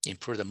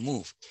improve the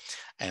mood.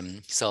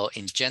 And so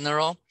in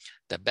general,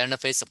 the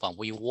benefits when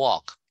we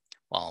walk,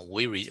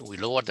 we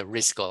lower the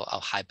risk of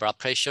high blood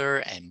pressure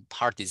and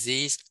heart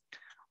disease.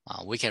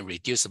 We can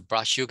reduce the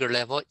blood sugar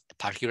level,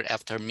 particularly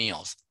after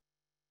meals.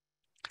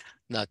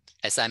 Now,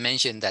 as I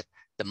mentioned, that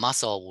the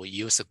muscle will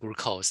use the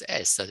glucose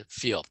as a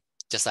fuel,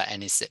 just like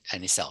any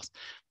cells.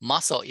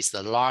 Muscle is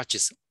the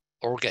largest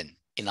organ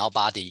in our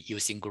body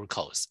using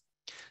glucose.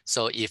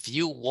 So if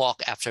you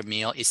walk after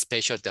meal,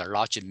 especially the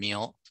largest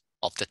meal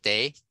of the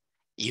day,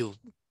 you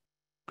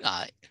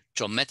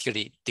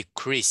dramatically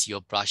decrease your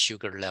blood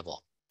sugar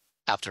level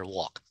after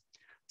walk.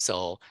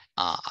 So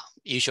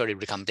usually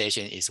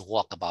recommendation is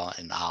walk about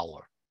an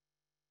hour.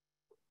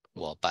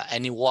 Well, but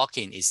any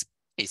walking is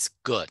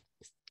good.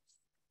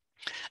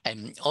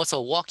 And also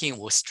walking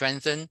will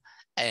strengthen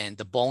and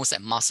the bones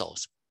and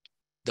muscles.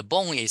 The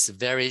bone is a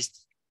very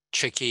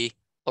tricky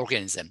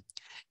organism.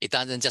 It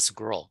doesn't just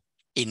grow.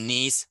 It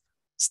needs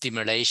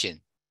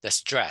stimulation, the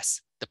stress,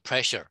 the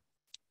pressure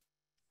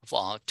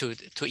to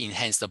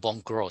enhance the bone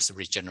growth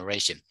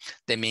regeneration.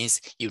 That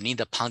means you need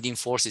the pounding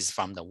forces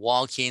from the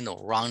walking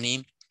or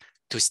running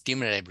to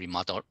stimulate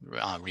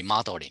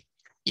remodeling.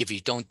 If you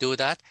don't do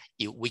that,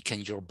 you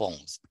weaken your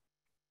bones.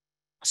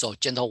 So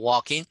gentle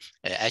walking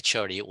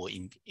actually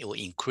will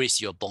increase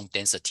your bone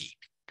density.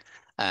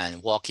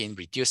 And walking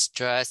reduce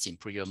stress,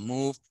 improve your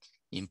mood,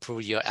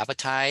 improve your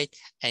appetite,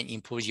 and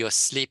improve your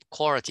sleep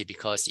quality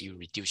because you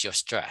reduce your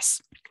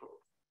stress.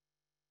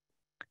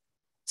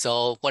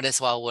 So what is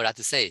what I would like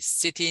to say?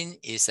 Sitting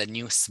is a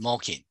new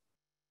smoking.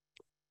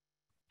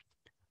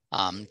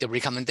 The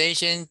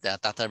recommendation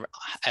that Dr.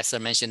 Esther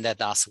mentioned that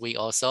last week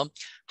also,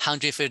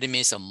 150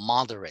 minutes of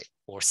moderate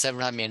or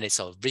 700 minutes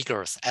of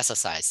rigorous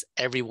exercise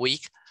every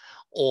week,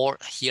 or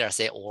here I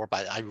say or,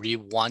 but I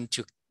really want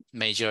to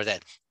measure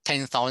that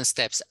 10,000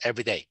 steps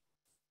every day.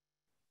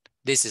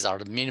 This is our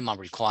minimum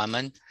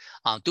requirement.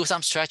 Do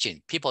some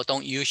stretching. People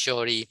don't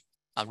usually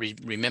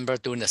remember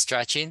doing the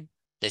stretching.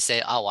 They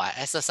say, oh, I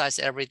exercise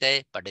every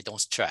day, but they don't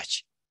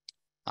stretch.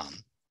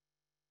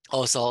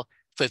 Also,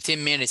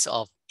 15 minutes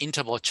of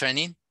interval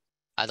training.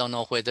 I don't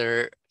know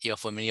whether you're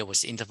familiar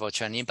with interval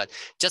training, but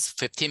just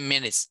 15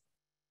 minutes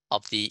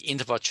of the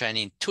interval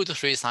training 2 to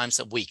 3 times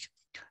a week.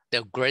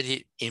 They'll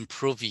greatly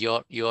improve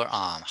your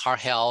heart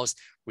health,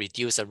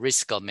 reduce the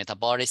risk of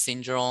metabolic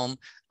syndrome,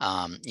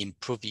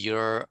 improve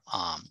your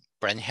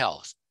brain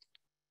health.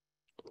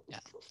 Yeah.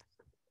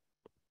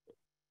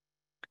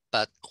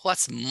 But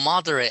what's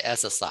moderate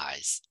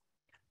exercise?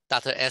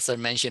 Dr. Esther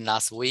mentioned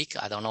last week,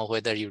 I don't know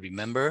whether you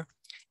remember,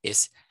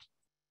 is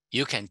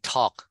you can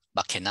talk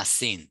but cannot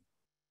sing.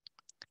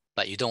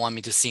 But you don't want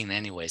me to sing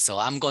anyway. So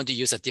I'm going to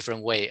use a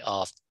different way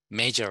of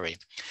measuring.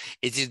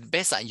 It is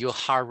based on your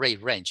heart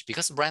rate range,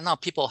 because right now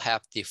people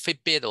have the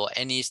Fitbit or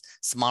any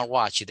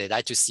smartwatch, they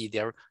like to see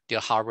their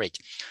heart rate.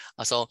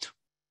 So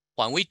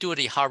when we do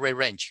the heart rate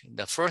range,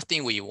 the first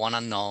thing we want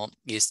to know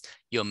is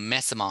your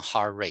maximum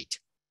heart rate,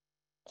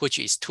 which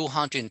is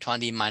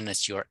 220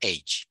 minus your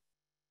age.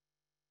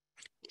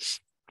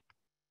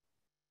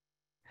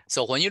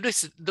 So when you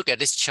look at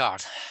this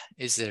chart,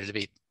 it's a little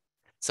bit.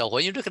 So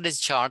when you look at this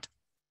chart,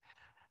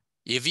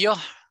 if you're,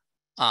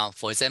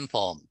 for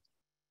example,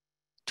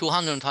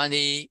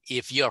 220,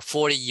 if you're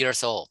 40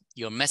 years old,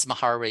 your maximum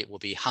heart rate will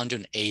be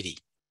 180.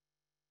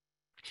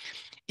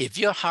 If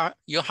your heart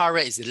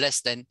rate is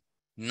less than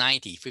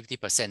 90,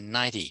 50%,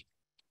 90,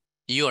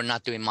 you are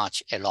not doing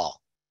much at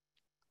all.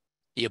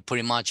 You're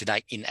pretty much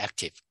like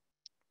inactive.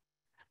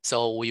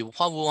 So what we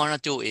want to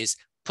do is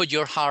put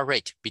your heart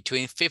rate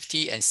between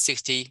 50 and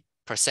 60%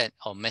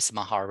 of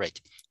maximum heart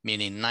rate,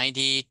 meaning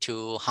 90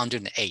 to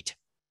 108.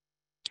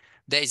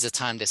 That is the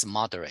time that's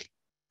moderate.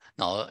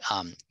 Now,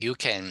 you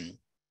can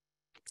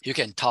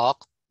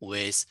talk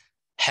with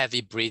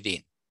heavy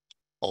breathing,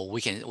 or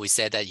we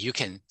said that you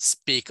can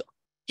speak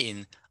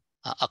in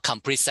a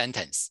complete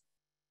sentence.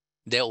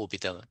 That will be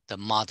the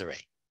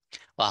moderate.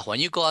 But when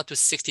you go up to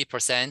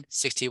 60%,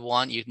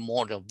 61, you're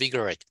more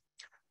vigorous.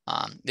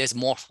 There's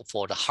more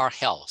for the heart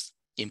health,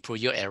 improve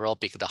your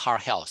aerobic, the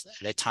heart health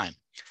at that time.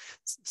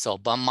 So,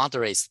 but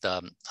moderate is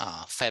the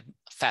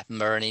fat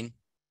burning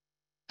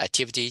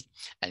activity,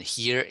 and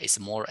here is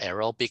more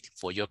aerobic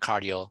for your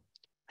cardio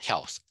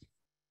health.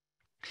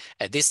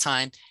 At this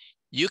time,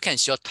 you can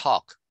still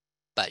talk,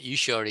 but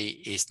usually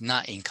it's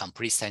not in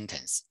complete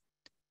sentence.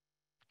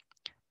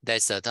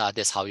 That's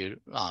how you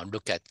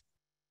look at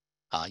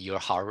your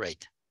heart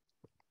rate.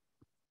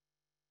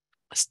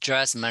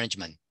 Stress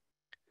management.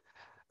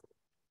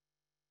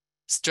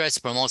 Stress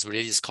promotes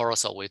release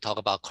cortisol. We talk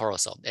about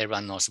cortisol.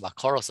 Everyone knows about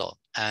cortisol,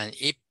 and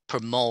it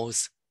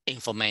promotes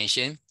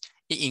inflammation.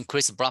 It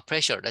increases blood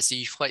pressure. That's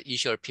what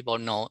usually people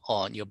know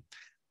on your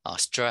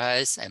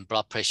stress and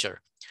blood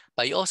pressure.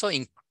 But it also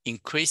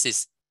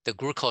increases the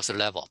glucose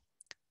level,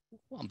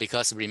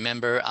 because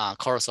remember,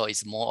 cortisol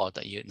is more of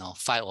the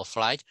fight or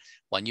flight.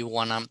 When you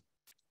wanna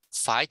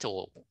fight,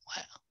 or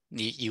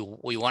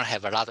we want to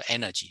have a lot of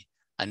energy,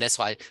 and that's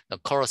why the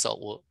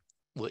cortisol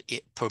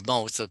it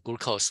promotes the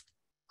glucose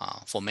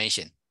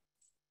formation.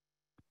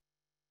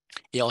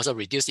 It also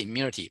reduces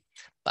immunity,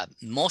 but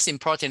most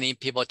importantly,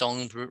 people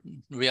don't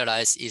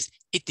realize is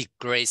it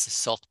degrades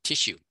soft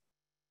tissue.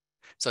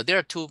 So there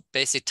are two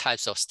basic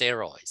types of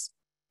steroids.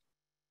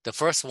 The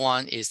first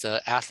one is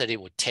the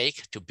athlete would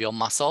take to build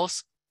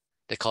muscles.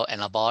 They call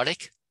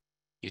anabolic.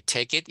 You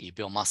take it, you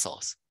build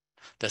muscles.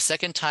 The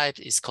second type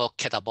is called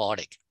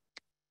catabolic,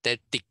 that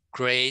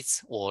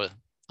degrades or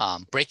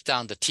break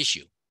down the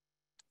tissue.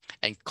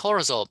 And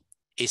cortisol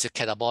is a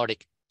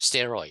catabolic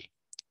steroid.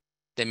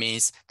 That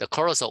means the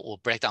cortisol will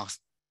break down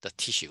the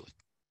tissue.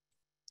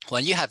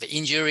 When you have an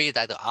injury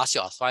like the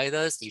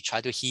osteoarthritis, you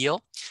try to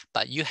heal,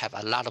 but you have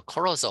a lot of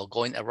cortisol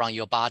going around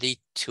your body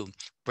to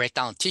break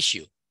down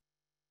tissue.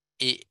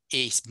 It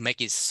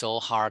makes it so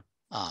hard,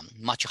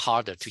 much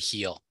harder to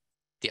heal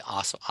the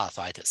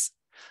osteoarthritis.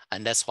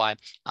 And that's why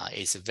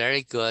it's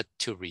very good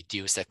to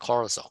reduce the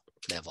cortisol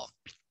level.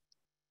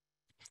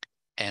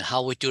 And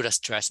how we do the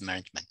stress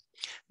management.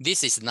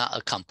 This is not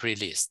a complete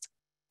list,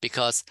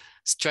 because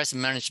stress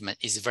management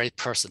is very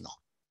personal.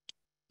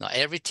 Now,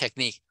 every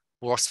technique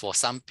works for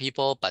some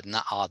people, but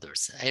not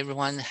others.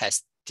 Everyone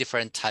has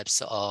different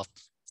types of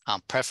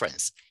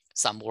preference.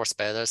 Some works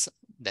better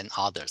than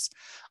others.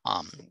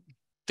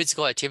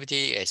 Physical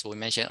activity, as we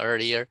mentioned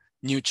earlier,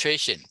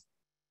 nutrition,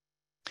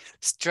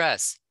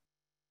 stress,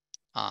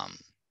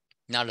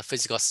 not the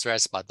physical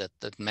stress, but the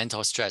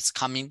mental stress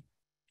coming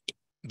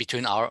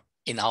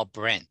in our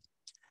brain.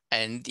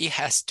 And it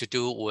has to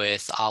do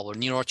with our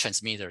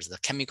neurotransmitters, the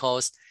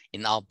chemicals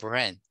in our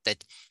brain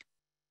that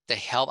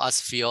help us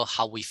feel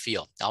how we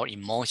feel, our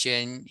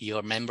emotion,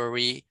 your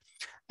memory.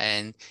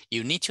 And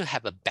you need to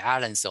have a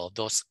balance of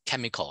those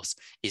chemicals.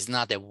 It's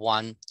not that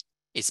one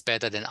is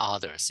better than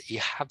others. You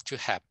have to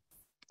have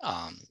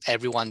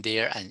everyone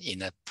there and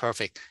in a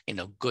perfect,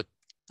 good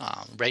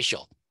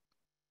ratio.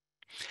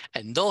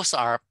 And those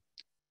are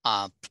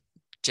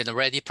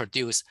generally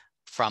produced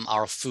from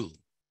our food.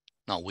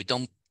 No, we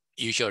don't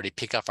usually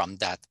pick up from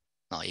that.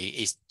 No,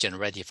 it's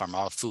generated from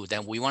our food.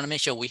 Then we want to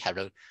make sure we have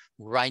the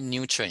right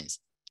nutrients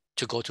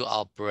to go to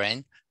our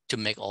brain to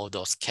make all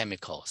those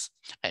chemicals.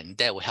 And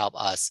that will help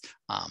us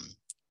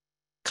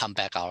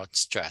combat our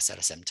stress at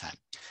the same time.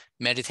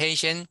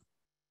 Meditation,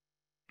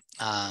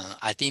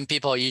 I think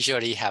people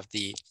usually have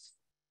the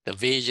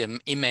vision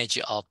image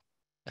of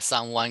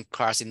someone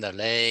crossing the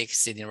legs,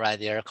 sitting right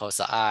there, close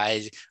the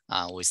eyes,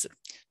 with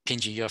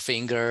pinching your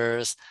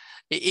fingers.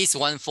 It is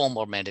one form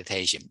of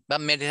meditation,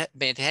 but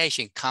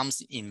meditation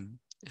comes in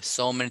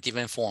so many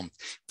different forms.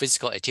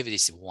 Physical activity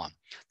is one.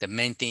 The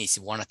main thing is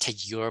you want to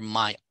take your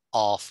mind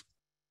off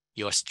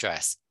your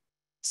stress,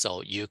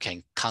 so you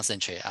can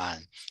concentrate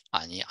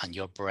on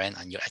your brain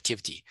and your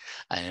activity.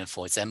 And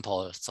for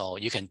example, so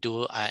you can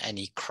do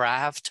any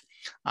craft.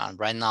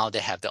 Right now they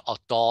have the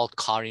adult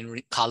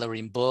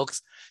coloring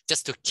books,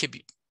 just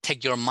to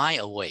take your mind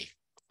away.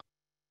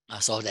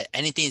 So that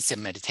anything is a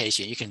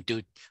meditation. You can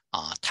do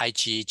Tai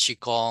Chi,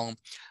 Qigong,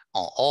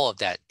 all of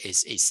that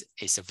is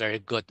a very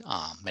good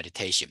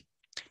meditation.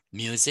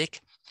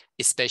 Music,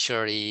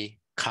 especially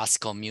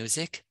classical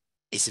music,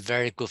 is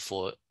very good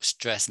for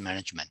stress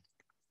management,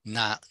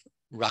 not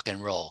rock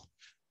and roll.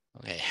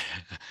 Okay.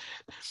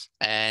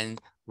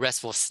 And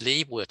restful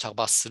sleep, we'll talk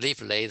about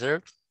sleep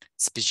later.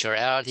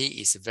 Spirituality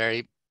is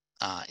very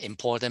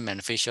important,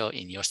 beneficial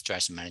in your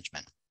stress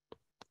management.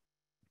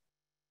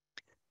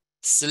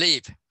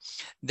 Sleep,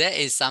 that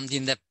is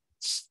something that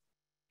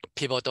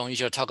people don't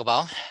usually talk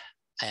about.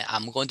 And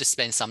I'm going to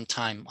spend some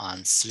time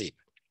on sleep.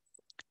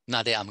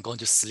 Not that I'm going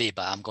to sleep,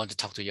 but I'm going to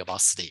talk to you about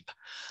sleep.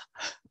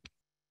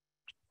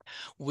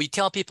 We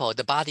tell people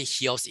the body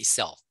heals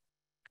itself.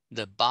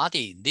 The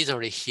body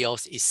literally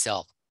heals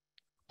itself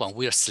when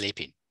we're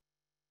sleeping,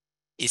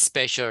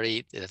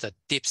 especially the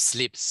deep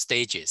sleep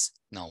stages.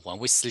 Now, when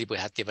we sleep, we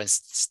have different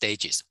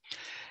stages.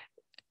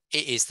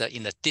 It is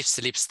in the deep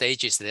sleep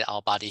stages that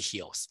our body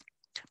heals.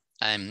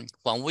 And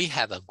when we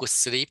have a good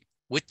sleep,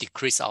 we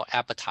decrease our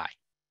appetite.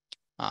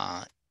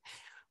 I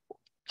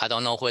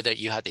don't know whether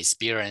you have the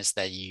experience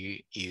that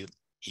you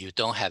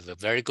don't have a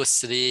very good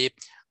sleep,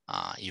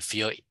 you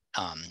feel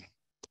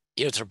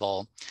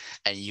irritable,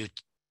 and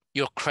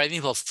you're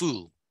craving for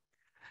food.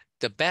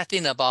 The bad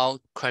thing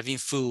about craving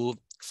food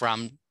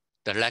from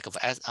the lack of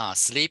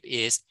sleep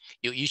is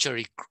you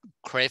usually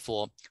crave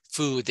for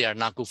food that are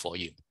not good for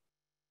you.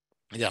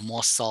 They are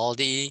more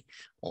salty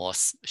or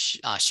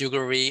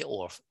sugary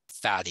or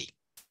fatty.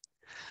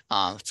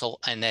 So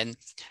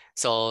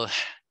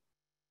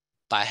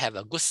by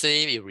having a good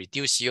sleep, you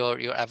reduce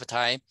your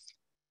appetite,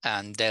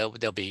 and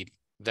they'll be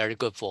very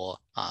good for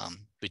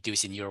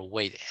reducing your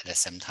weight at the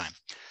same time.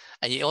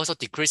 And it also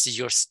decreases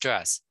your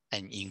stress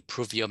and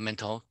improve your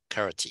mental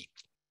clarity.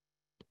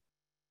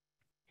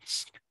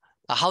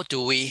 How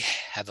do we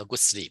have a good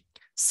sleep?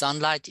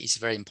 Sunlight is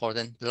very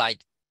important.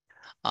 Light.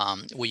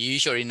 We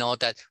usually know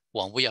that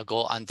when we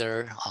go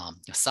under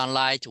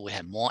sunlight, we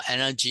have more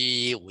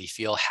energy, we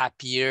feel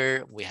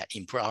happier, we have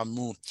improved our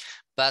mood.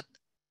 But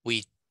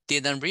we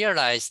didn't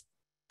realize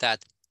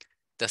that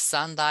the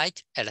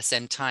sunlight at the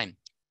same time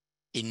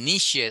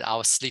initiate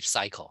our sleep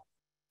cycle.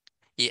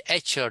 It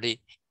actually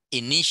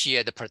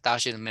initiate the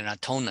production of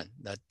melatonin,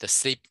 the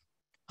sleep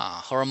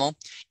hormone,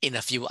 in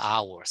a few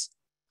hours.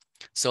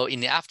 So in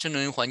the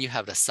afternoon, when you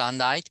have the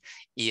sunlight,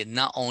 it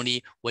not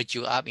only wake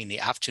you up in the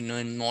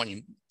afternoon, more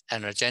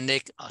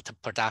energetic,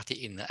 productive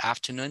in the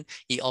afternoon,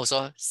 it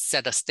also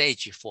set the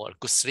stage for a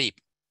good sleep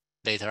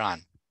later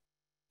on.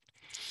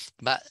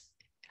 But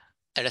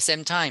at the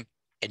same time,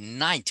 at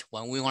night,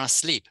 when we want to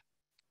sleep,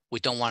 we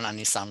don't want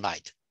any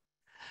sunlight.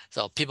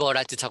 So people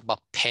like to talk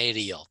about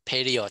paleo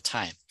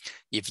time.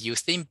 If you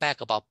think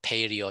back about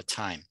paleo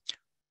time,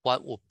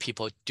 what would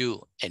people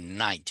do at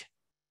night?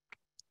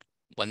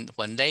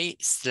 When they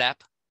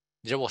slept,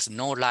 there was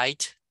no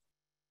light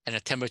and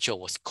the temperature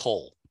was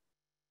cold.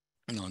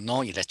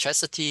 No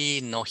electricity,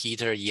 no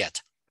heater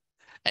yet.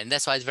 And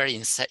that's why it's very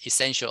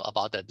essential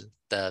about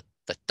the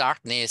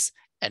darkness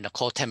and the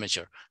cold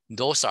temperature.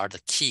 Those are the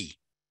key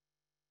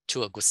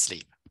to a good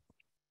sleep.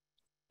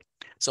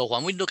 So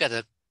when we look at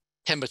the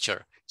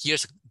temperature,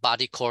 here's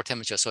body core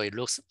temperature, so it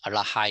looks a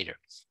lot higher.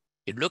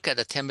 You look at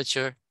the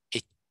temperature,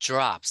 it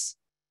drops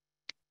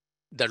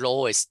the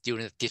lowest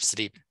during the deep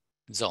sleep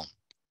zone.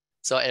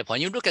 So when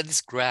you look at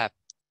this graph,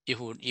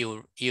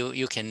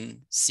 you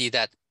can see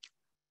that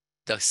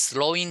the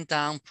slowing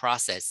down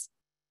process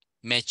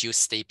makes you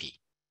sleepy.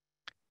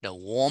 The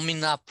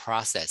warming up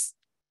process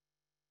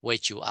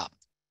wakes you up.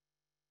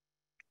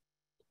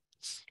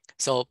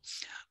 So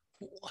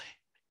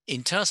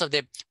in terms of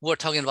we're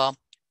talking about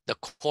the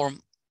core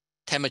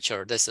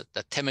temperature. That's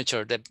the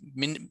temperature that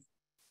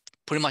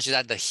pretty much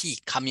that the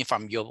heat coming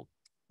from your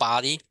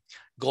body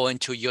going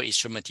to your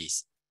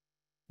extremities.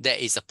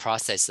 That is a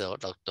process of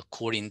the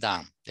cooling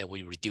down that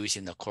we reduce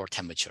in the core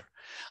temperature.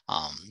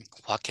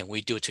 What can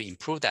we do to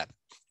improve that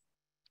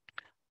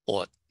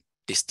or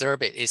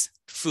disturb it is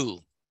food.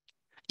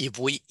 If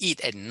we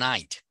eat at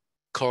night,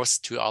 close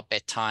to our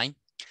bedtime,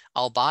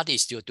 our body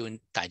is still doing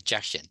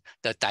digestion.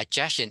 The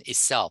digestion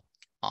itself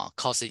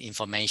causes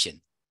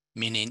inflammation,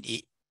 meaning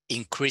it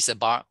increases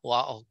our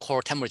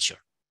core temperature.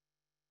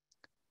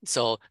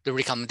 So the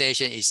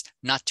recommendation is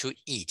not to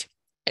eat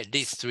at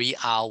least 3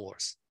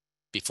 hours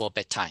before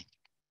bedtime.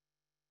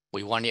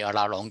 We want it a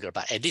lot longer,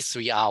 but at least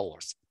 3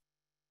 hours.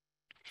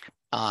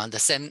 The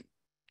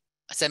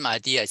same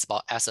idea is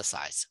about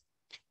exercise.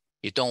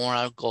 You don't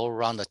want to go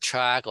around the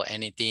track or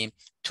anything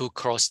too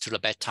close to the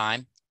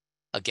bedtime.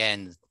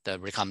 Again, the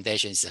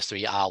recommendation is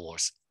 3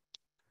 hours.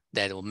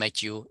 That will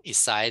make you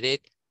excited,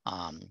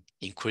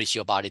 increase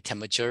your body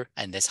temperature,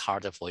 and it's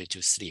harder for you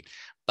to sleep.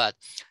 But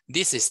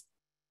this is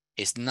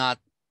not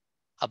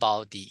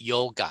about the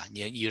yoga.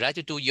 You like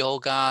to do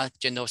yoga,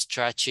 gentle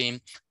stretching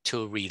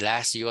to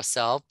relax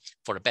yourself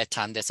for the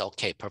bedtime, that's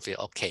okay, perfectly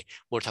okay.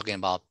 We're talking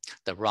about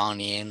the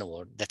running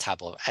or that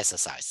type of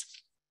exercise.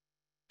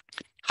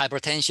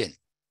 Hypertension.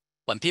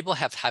 When people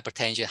have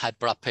hypertension, high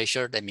blood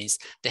pressure, that means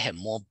they have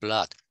more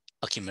blood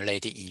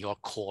accumulated in your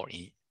core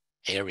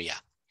area,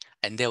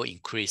 and they will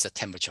increase the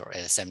temperature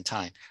at the same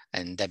time.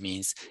 And that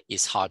means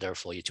it's harder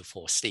for you to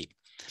fall asleep.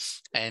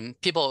 And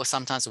people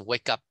sometimes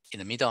wake up in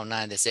the middle of the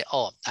night, they say,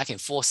 oh, I can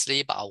fall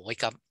asleep, but I'll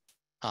wake up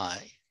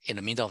in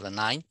the middle of the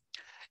night.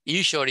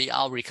 Usually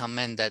I'll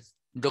recommend that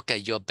look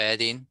at your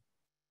bedding,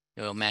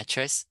 your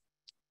mattress,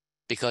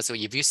 because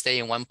if you stay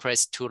in one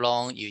place too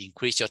long, you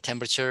increase your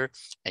temperature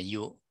and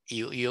you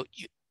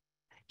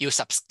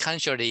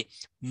subconsciously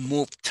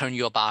turn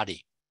your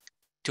body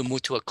to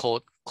move to a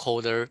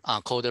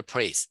colder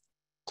place,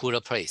 cooler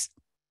place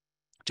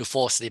to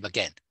fall asleep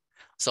again.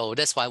 So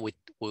that's why we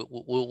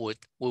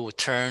would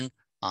turn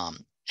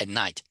at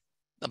night.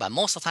 But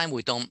most of the time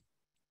we don't,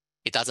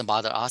 it doesn't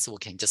bother us. We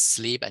can just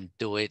sleep and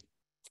do it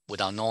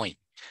without knowing.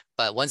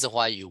 But once in a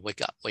while you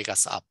wake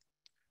us up.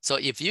 So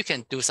if you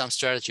can do some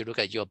strategy, look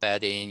at your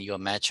bedding, your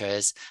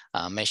mattress,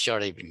 make sure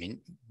that you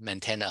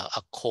maintain a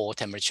core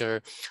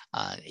temperature,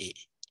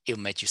 it'll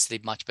make you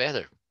sleep much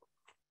better.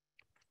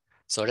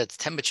 So that's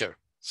temperature.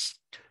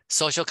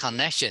 Social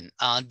connection.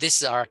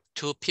 These are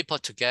two people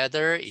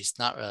together. It's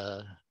not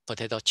a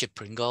potato chip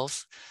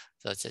Pringles.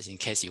 So just in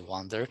case you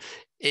wonder,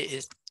 it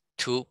is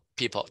two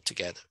people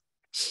together.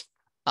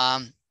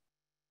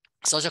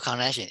 Social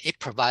connection, it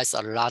provides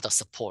a lot of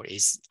support.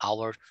 It's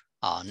our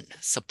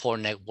support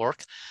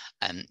network.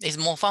 And it's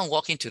more fun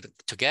working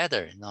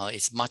together.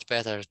 It's much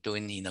better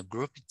doing in a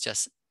group,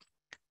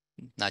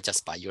 not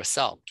just by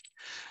yourself.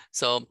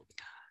 So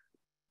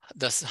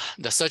the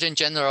Surgeon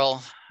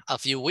General a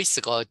few weeks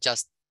ago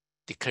just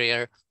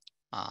declared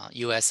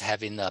US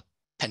having a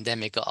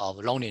pandemic of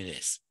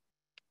loneliness.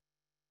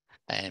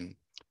 And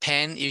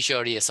pain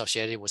usually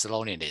associated with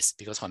loneliness,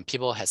 because when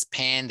people has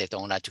pain, they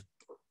don't like to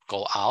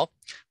go out.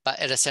 But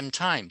at the same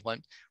time,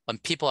 when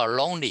people are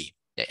lonely,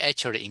 they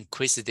actually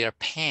increase their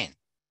pain.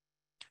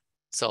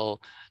 So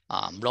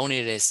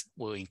loneliness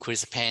will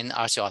increase pain.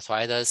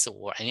 Osteoarthritis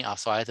or any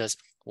arthritis,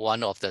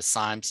 one of the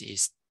signs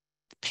is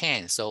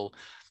pain. So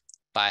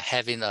by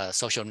having a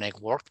social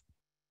network,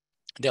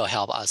 they'll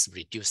help us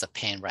reduce the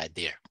pain right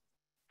there.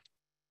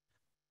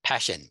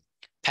 Passion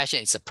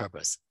is a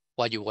purpose.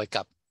 Why you wake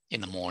up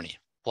in the morning,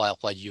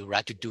 what you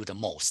like to do the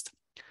most.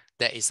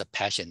 That is a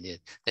passion.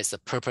 There's a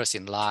purpose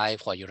in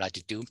life, what you like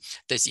to do.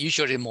 There's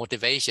usually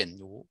motivation.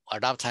 A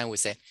lot of time we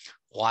say,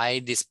 why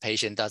this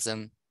patient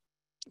doesn't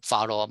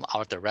follow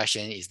our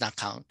direction, is not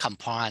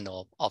compliant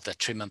of the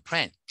treatment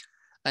plan.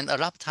 And a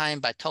lot of time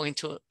by talking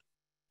to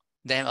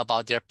them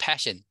about their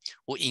passion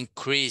will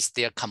increase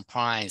their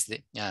compliance,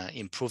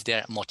 improve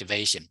their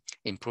motivation,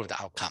 improve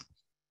the outcome.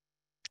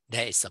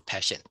 That is a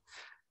passion.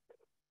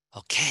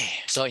 Okay,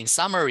 so in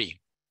summary,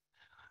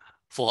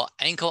 for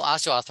ankle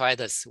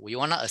osteoarthritis, we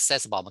want to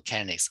assess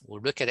biomechanics. We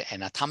look at the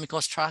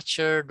anatomical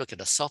structure, look at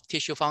the soft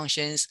tissue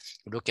functions,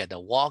 look at the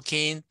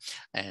walking,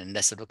 and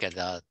let's look at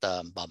the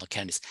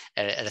biomechanics.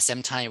 At the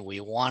same time,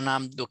 we want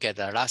to look at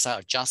the lifestyle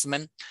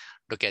adjustment,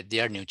 look at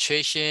their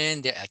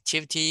nutrition, their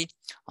activity,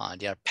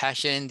 their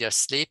passion, their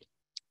sleep,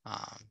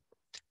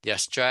 their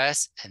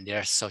stress, and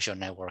their social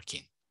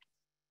networking.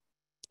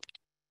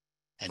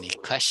 Any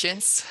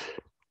questions?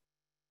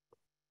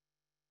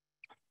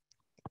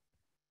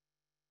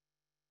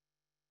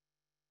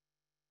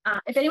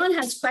 If anyone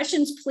has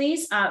questions,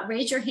 please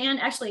raise your hand.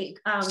 Actually,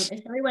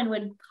 if everyone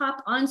would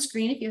pop on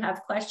screen if you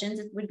have questions,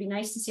 it would be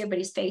nice to see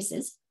everybody's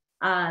faces.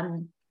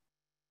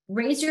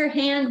 Raise your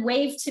hand,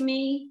 wave to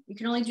me. You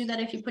can only do that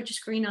if you put your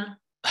screen on.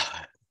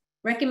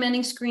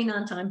 Recommending screen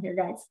on time here,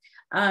 guys.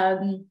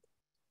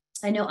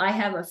 I know I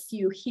have a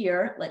few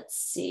here. Let's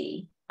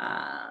see.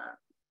 I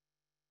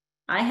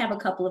have a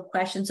couple of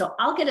questions, so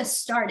I'll get us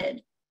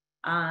started.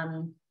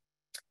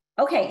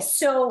 Okay,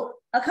 so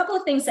a couple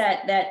of things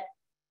that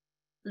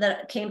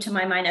came to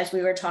my mind as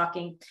we were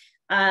talking.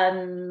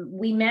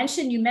 You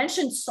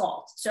mentioned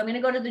salt. So I'm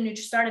going to go to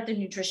start at the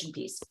nutrition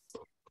piece.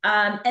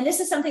 And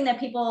this is something that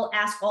people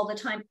ask all the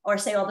time or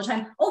say all the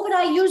time. Oh, but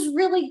I use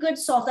really good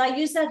salt. I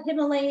use that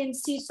Himalayan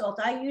sea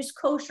salt. I use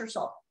kosher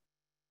salt.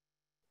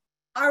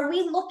 Are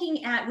we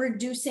looking at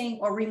reducing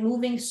or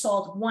removing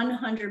salt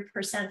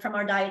 100% from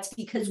our diets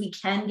because we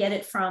can get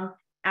it from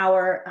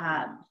our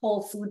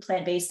whole food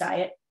plant-based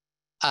diet?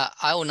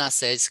 I will not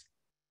say it's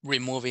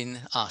removing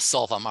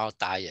salt from our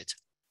diet.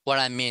 What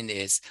I mean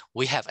is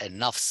we have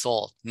enough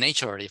salt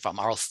naturally from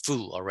our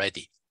food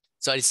already.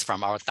 So it's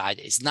from our diet.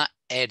 It's not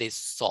added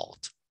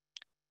salt.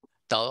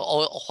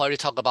 When you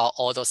talk about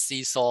all those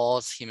sea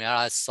salts,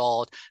 Himalayan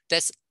salt,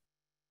 that's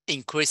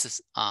increases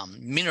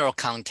mineral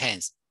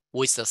contents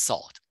with the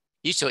salt.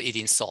 Usually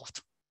eating salt.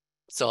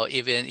 So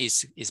even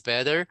it's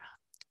better,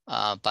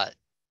 but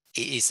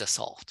it is a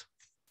salt.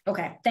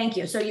 Okay, thank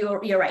you. So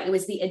you're right. It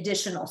was the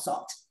additional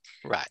salt.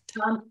 Right.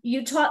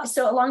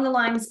 So along the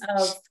lines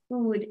of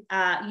food,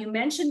 you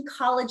mentioned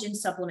collagen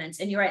supplements,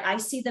 and you're right. I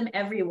see them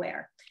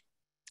everywhere.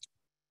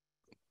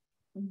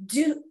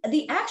 Do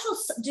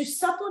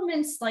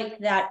supplements like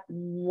that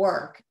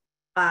work?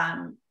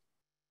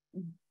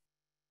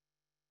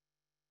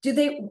 Do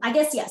they? I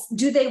guess yes.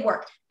 Do they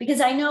work?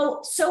 Because I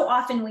know so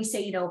often we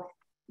say,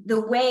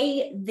 the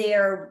way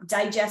they're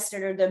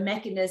digested or the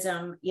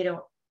mechanism,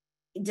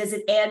 does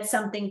it add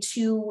something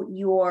to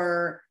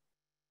your,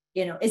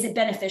 is it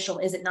beneficial?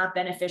 Is it not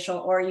beneficial?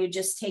 Or are you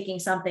just taking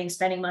something,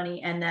 spending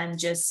money, and then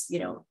just,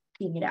 peeing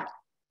it out?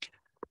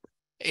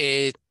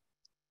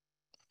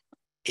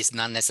 It's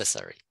not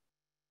necessary.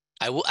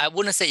 I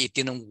wouldn't say it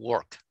didn't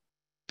work,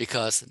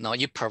 because now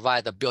you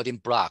provide the building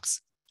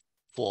blocks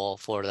for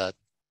the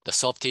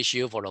soft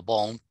tissue, for the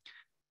bone.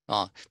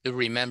 You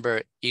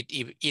remember, if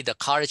the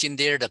collagen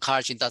there, the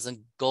collagen doesn't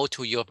go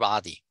to your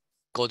body,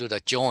 go to the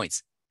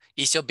joints.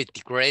 It should be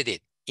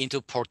degraded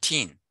into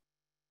protein,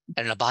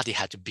 and the body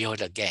had to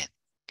build again.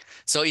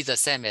 So it's the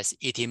same as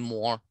eating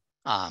more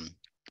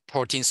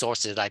protein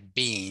sources like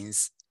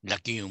beans,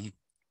 legume.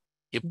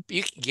 You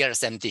get the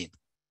same thing.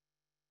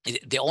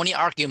 The only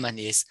argument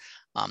is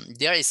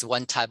there is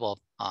one type of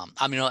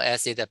amino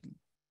acid that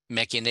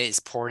making it is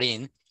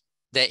protein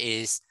that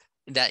is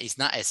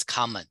not as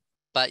common,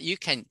 but you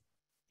can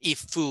eat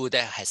food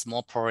that has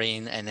more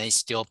protein and then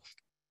still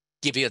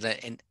give you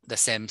the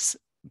same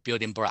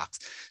building blocks.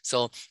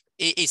 So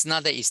it's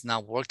not that it's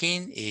not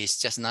working, it's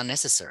just not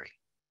necessary.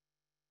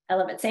 I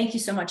love it. Thank you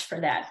so much for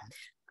that.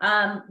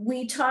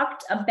 You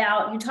talked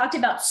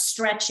about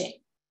stretching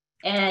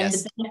and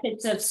yes, the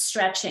benefits of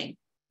stretching.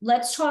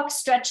 Let's talk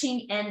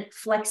stretching and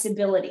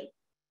flexibility.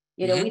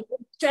 You know, we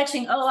think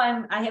stretching, oh,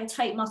 I have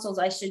tight muscles,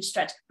 I should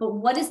stretch. But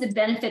what is the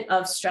benefit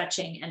of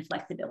stretching and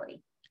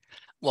flexibility?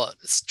 Well,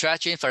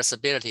 stretching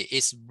flexibility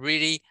is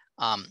really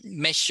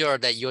make sure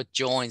that your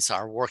joints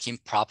are working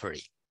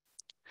properly.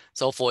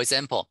 So for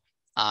example,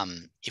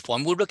 if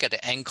when we look at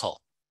the ankle,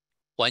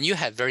 when you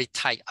have very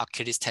tight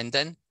Achilles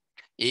tendon,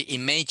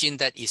 imagine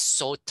that it's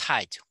so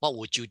tight, what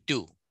would you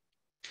do?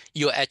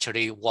 You're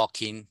actually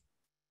walking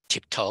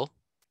tiptoe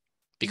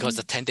because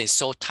the tendon is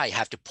so tight,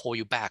 have to pull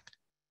you back.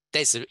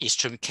 That's an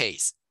extreme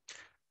case.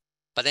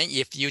 But then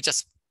if you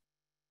just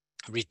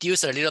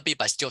reduce a little bit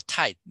but still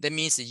tight, that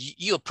means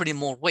you're putting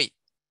more weight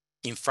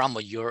in front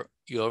of your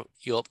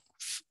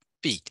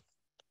feet,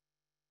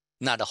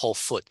 not the whole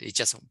foot, it's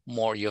just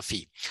more your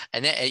feet.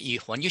 And then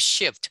when you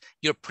shift,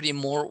 you're putting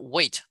more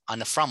weight on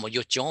the front of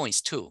your joints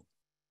too.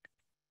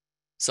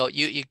 So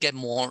you get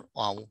more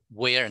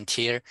wear and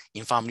tear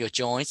in front of your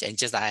joints. And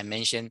just like I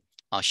mentioned,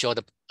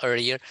 showed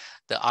earlier,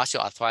 the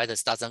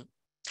osteoarthritis doesn't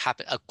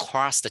happen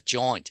across the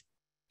joint.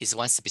 It's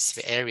one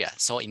specific area.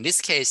 So in this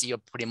case, you're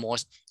putting more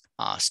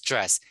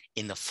stress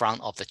in the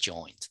front of the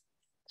joint.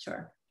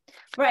 Sure.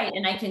 Right.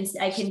 And I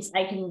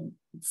can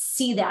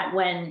see that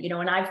when, you know,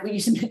 when we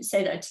used to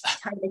say that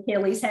tight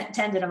Achilles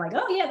tendon, I'm like,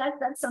 oh yeah,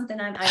 that's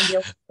something I'm dealing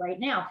with right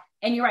now.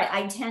 And you're right.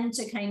 I tend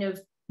to kind of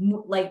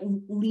like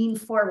lean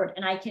forward,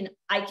 and I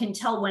can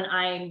tell when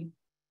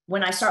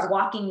I start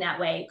walking that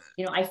way,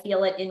 you know, I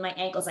feel it in my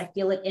ankles. I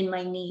feel it in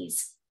my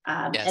knees.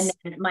 Yes. And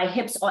then my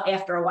hips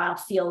after a while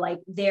feel like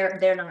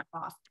they're not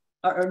off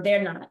or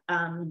they're not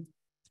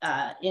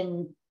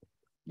in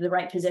the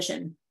right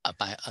position.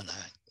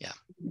 Yeah.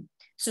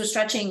 So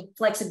stretching,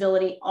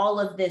 flexibility, all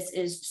of this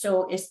is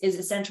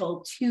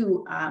essential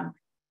to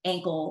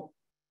ankle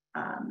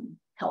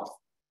health.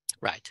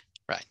 Right.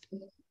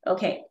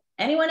 Okay.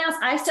 Anyone else?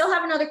 I still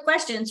have another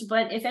questions,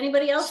 but if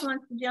anybody else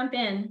wants to jump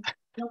in,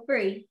 feel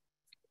free.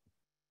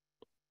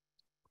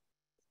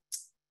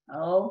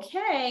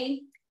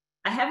 Okay.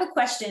 I have a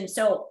question.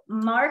 So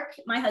Mark,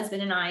 my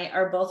husband, and I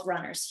are both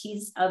runners.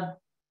 He's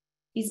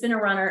been a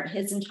runner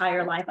his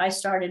entire life. I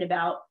started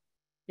about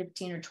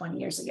 15 or 20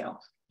 years ago.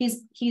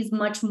 He's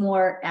much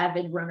more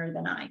avid runner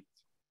than I.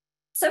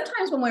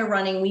 Sometimes when we're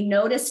running, we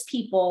notice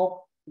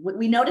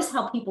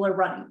how people are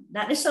running,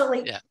 not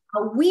necessarily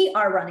how we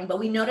are running, but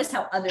we notice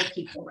how other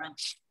people run.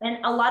 And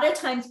a lot of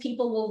times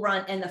people will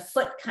run and the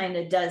foot kind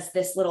of does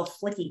this little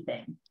flicky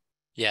thing.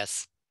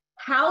 Yes.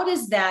 How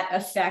does that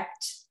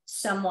affect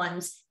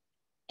someone's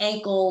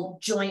ankle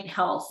joint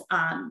health,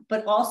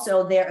 but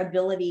also their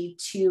ability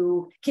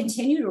to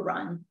continue to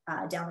run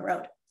down the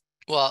road?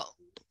 Well,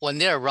 when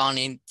they're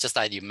running, just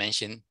like you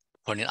mentioned,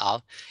 pointing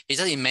out, you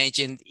just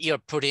imagine you're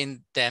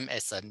putting them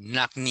as a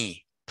knock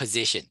knee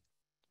position.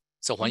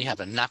 So when you have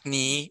a knock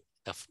knee,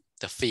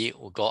 the feet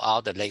will go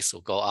out, the legs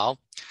will go out.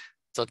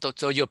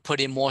 So you're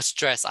putting more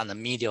stress on the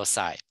medial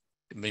side,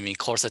 meaning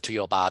closer to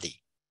your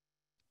body.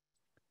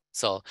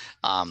 So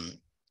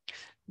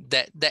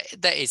that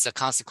is a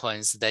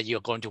consequence that you're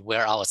going to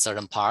wear out a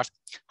certain part.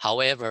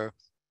 However,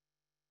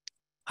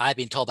 I've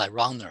been told by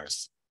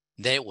runners,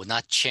 they will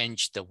not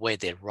change the way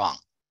they run,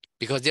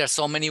 because there are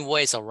so many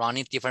ways of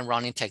running, different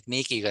running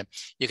technique.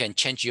 You can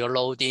change your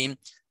loading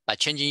by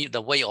changing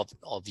the way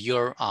of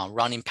your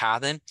running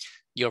pattern,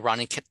 your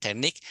running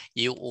technique.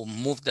 You will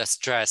move the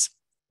stress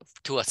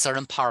to a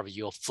certain part of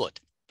your foot.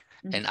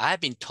 Mm-hmm. And I've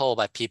been told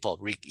by people,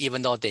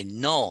 even though they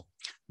know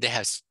they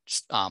have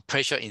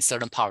pressure in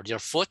certain part of your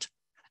foot,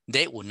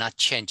 they will not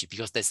change it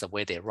because that's the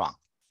way they run.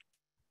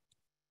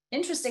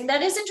 Interesting.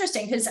 That is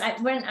interesting, because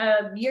when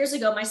years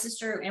ago, my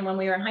sister, and when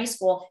we were in high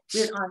school,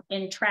 we were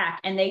in track,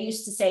 and they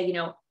used to say, you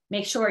know,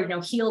 make sure, you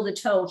know, heel the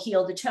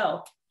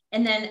toe.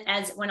 And then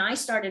when I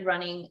started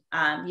running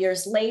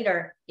years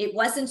later, it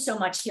wasn't so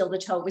much heel to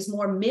toe, it was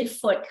more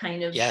midfoot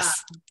kind of,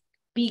 yes.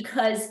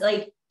 Because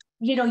like,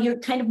 you know, you're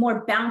kind of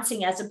more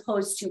bouncing as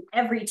opposed to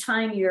every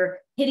time you're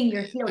hitting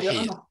your heel, you're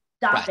almost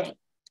stopping.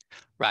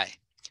 Right.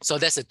 So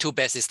that's the two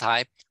basic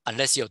type.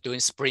 Unless you're doing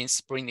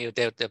sprint,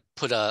 they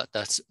put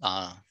the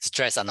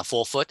stress on the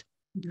forefoot.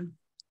 Mm-hmm.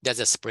 That's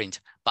a sprint.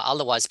 But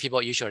otherwise,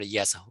 people usually,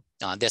 yes,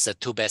 there's a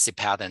two basic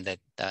pattern that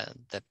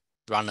the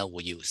runner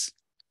will use.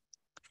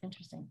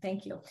 Interesting.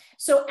 Thank you.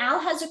 So Al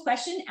has a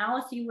question.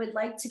 Al, if you would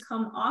like to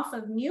come off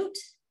of mute.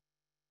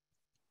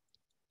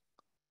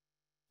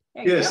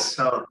 Yes.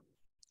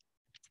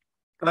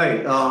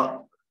 Hi.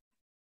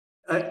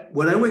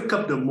 When I wake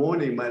up in the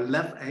morning, my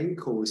left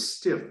ankle is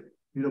stiff,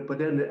 you know, but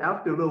then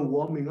after a little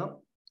warming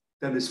up,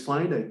 then it's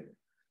fine.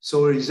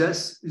 So it's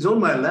on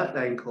my left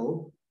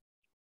ankle.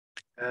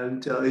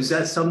 And is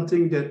that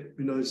something that,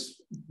 you know,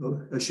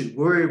 I should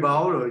worry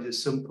about, or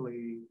just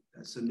simply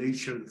that's the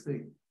nature of the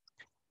thing?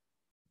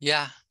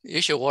 Yeah,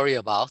 you should worry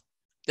about.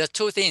 There are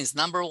two things.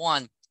 Number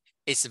one,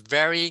 it's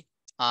very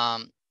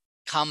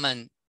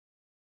common,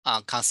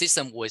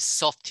 consistent with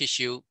soft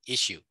tissue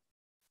issue.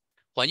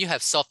 When you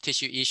have soft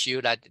tissue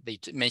issue, like they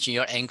mention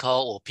your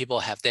ankle, or people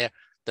have the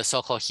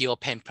so-called heel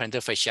pain,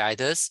 plantar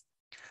fasciitis,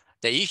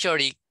 they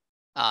usually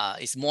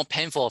it's more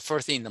painful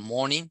first thing in the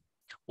morning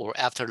or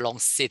after long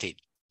sitting,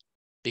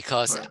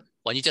 because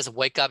when you just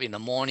wake up in the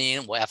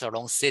morning or after a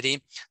long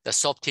sitting, the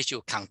soft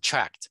tissue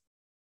contract.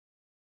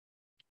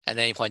 And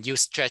then when you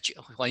stretch,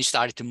 when you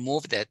start to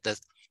move,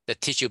 the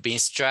tissue being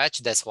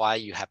stretched, that's why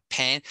you have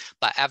pain.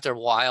 But after a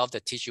while, the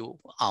tissue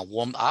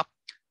warm up,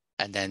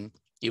 and then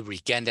you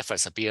regain the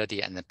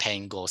flexibility and the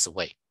pain goes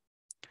away.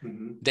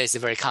 Mm-hmm. That's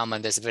very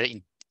common. That's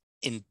very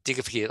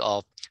indicative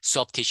of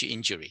soft tissue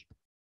injury.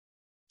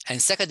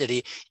 And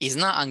secondly, it's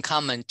not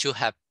uncommon to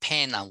have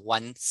pain on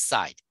one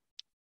side,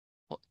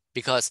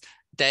 because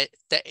that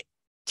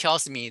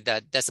tells me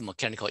that that's a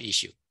mechanical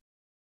issue.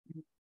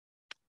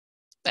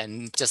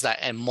 And just like,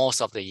 and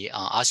most of the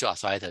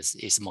osteoarthritis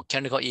is a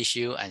mechanical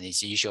issue, and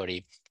it's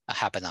usually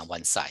happen on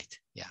one side.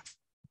 Yeah.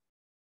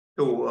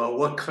 So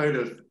what kind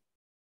of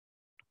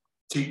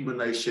treatment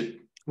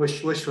what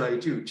should I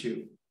do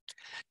to?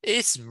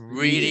 It's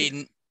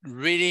really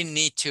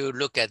need to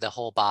look at the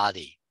whole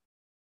body.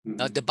 Mm-hmm.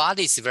 Now, the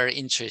body is very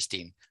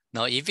interesting.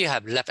 Now, if you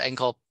have left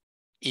ankle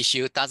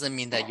issue, doesn't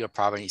mean that your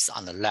problem is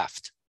on the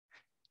left.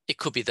 It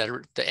could be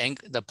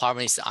the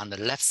problem is on the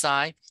left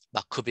side,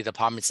 but could be the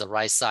problem is the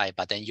right side,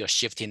 but then you're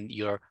shifting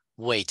your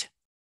weight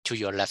to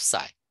your left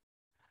side.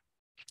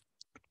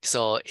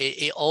 So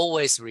it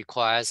always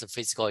requires a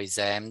physical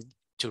exam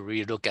to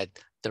really look at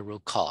the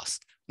root cause,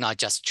 not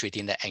just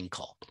treating the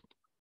ankle.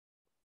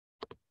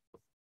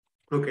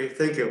 Okay,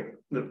 thank you.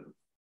 No.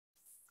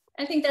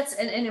 I think that's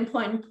an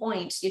important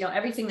point. You know,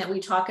 everything that we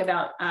talk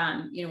about,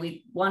 you know,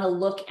 we want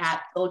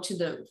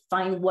to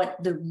find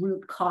what the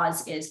root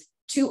cause is.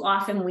 Too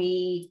often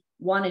we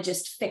want to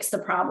just fix the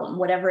problem,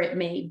 whatever it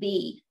may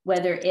be,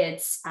 whether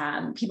it's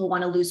people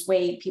want to lose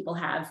weight, people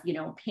have, you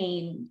know,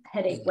 pain,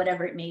 headache,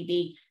 whatever it may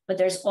be, but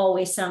there's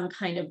always some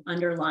kind of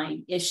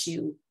underlying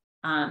issue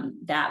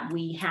that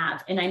we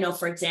have. And I know,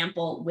 for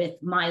example, with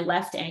my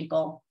left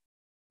ankle,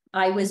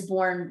 I was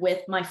born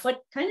with my foot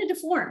kind of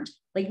deformed,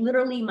 like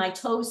literally my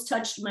toes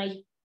touched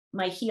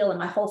my heel and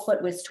my whole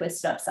foot was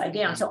twisted upside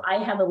down. So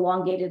I have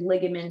elongated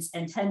ligaments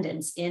and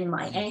tendons in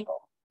my ankle.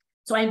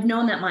 So I've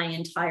known that my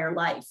entire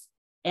life.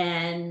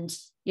 And,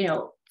 you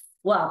know,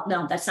 well,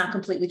 no, that's not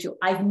completely true.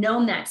 I've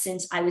known that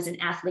since I was an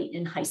athlete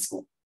in high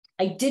school.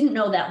 I didn't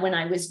know that when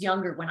I was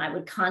younger, when I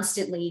would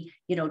constantly,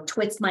 you know,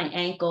 twist my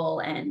ankle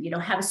and, you know,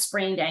 have a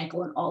sprained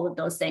ankle and all of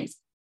those things.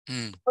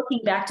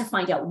 Looking back to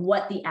find out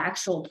what the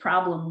actual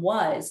problem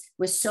was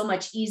so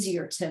much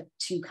easier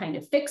to kind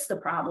of fix the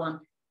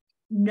problem,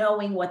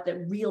 knowing what the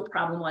real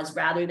problem was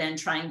rather than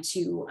trying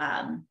to,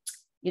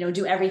 you know,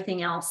 do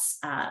everything else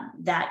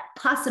that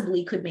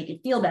possibly could make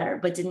it feel better,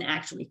 but didn't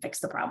actually fix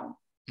the problem.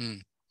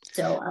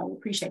 So I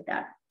appreciate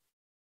that.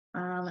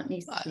 Let me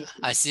see.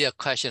 I see a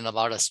question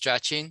about the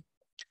stretching.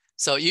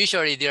 So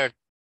usually there,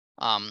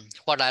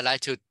 what I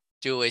like to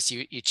do is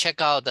you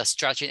check out the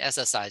stretching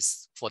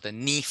exercise for the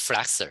knee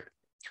flexor.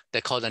 They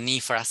call the knee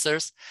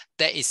flexors.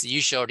 That is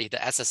usually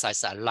the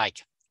exercise I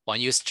like. When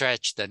you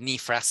stretch the knee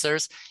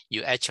flexors,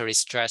 you actually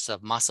stretch the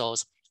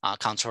muscles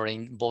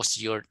controlling both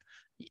your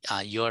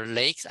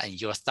legs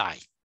and your thigh.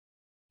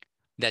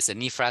 That's a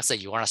knee flexor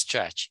you want to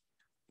stretch.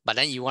 But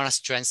then you want to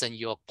strengthen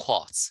your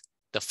quads,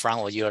 the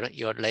front of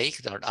your leg,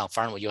 the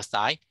front of your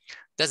thigh.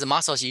 Those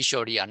muscles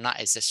usually are not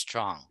as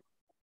strong.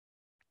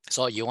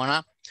 So you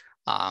want to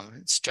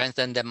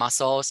strengthen the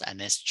muscles and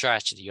then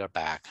stretch your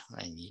back,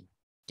 and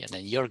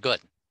then you're good.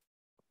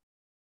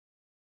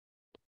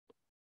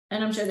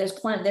 And I'm sure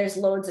there's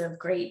loads of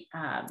great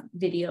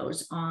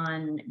videos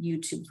on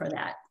YouTube for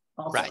that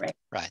also,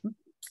 right?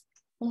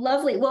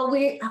 Lovely. Well,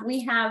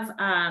 we have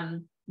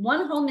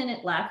 1 whole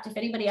minute left. If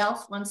anybody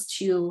else wants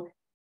to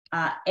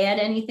add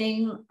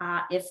anything,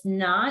 if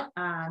not,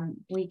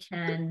 we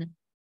can.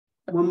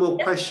 One more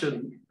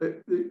question.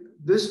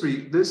 This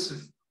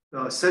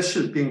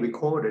session is being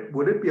recorded.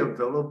 Would it be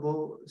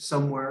available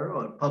somewhere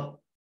on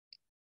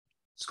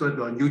it's going to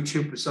be on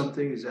YouTube or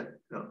something? Is that?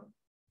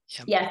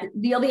 Yes,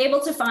 you'll be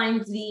able to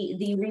find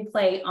the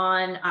replay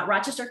on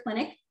Rochester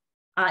Clinic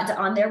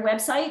on their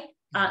website.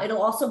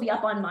 It'll also be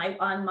up on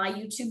my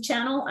YouTube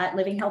channel at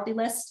Living Healthy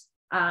List.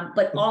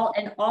 But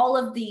all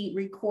of the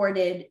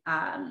recorded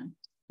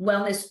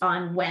Wellness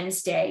on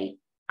Wednesday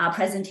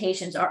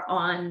presentations are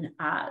on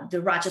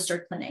the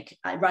Rochester Clinic,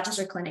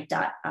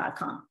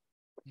 rochesterclinic.com.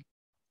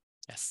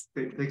 Yes.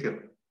 Thank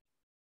you.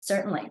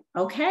 Certainly.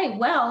 Okay.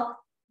 Well,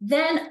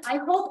 then I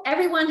hope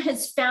everyone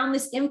has found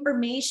this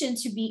information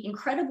to be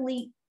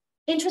incredibly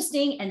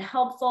interesting and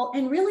helpful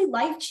and really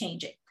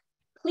life-changing.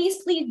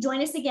 Please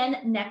join us again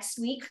next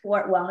week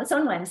for Wellness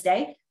on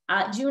Wednesday,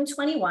 June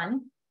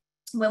 21,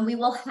 when we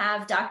will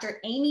have Dr.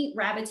 Amy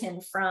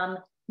Rabiton from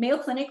Mayo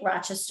Clinic,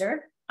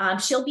 Rochester.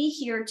 She'll be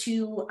here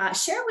to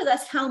share with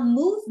us how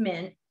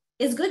movement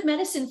is good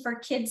medicine for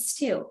kids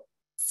too.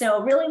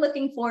 So really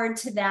looking forward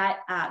to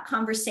that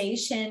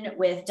conversation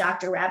with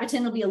Dr.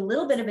 Rabiton. It'll be a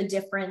little bit of a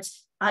different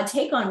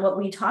take on what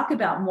we talk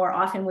about more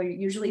often. We're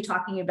usually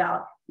talking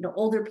about, you know,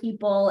 older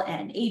people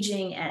and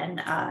aging and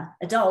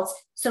adults.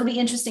 So it'll be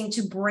interesting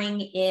to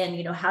bring in,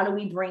 you know, how do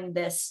we bring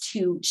this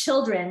to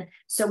children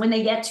so when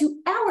they get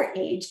to our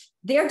age,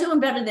 they're doing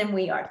better than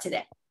we are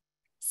today.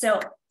 So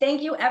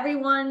thank you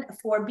everyone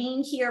for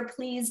being here.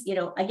 Please,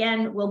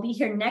 again, we'll be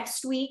here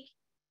next week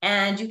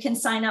and you can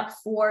sign up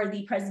for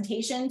the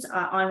presentations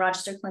on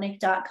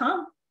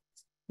rochesterclinic.com.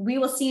 We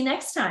will see you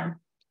next time.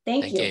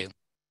 Thank you.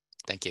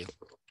 Thank you.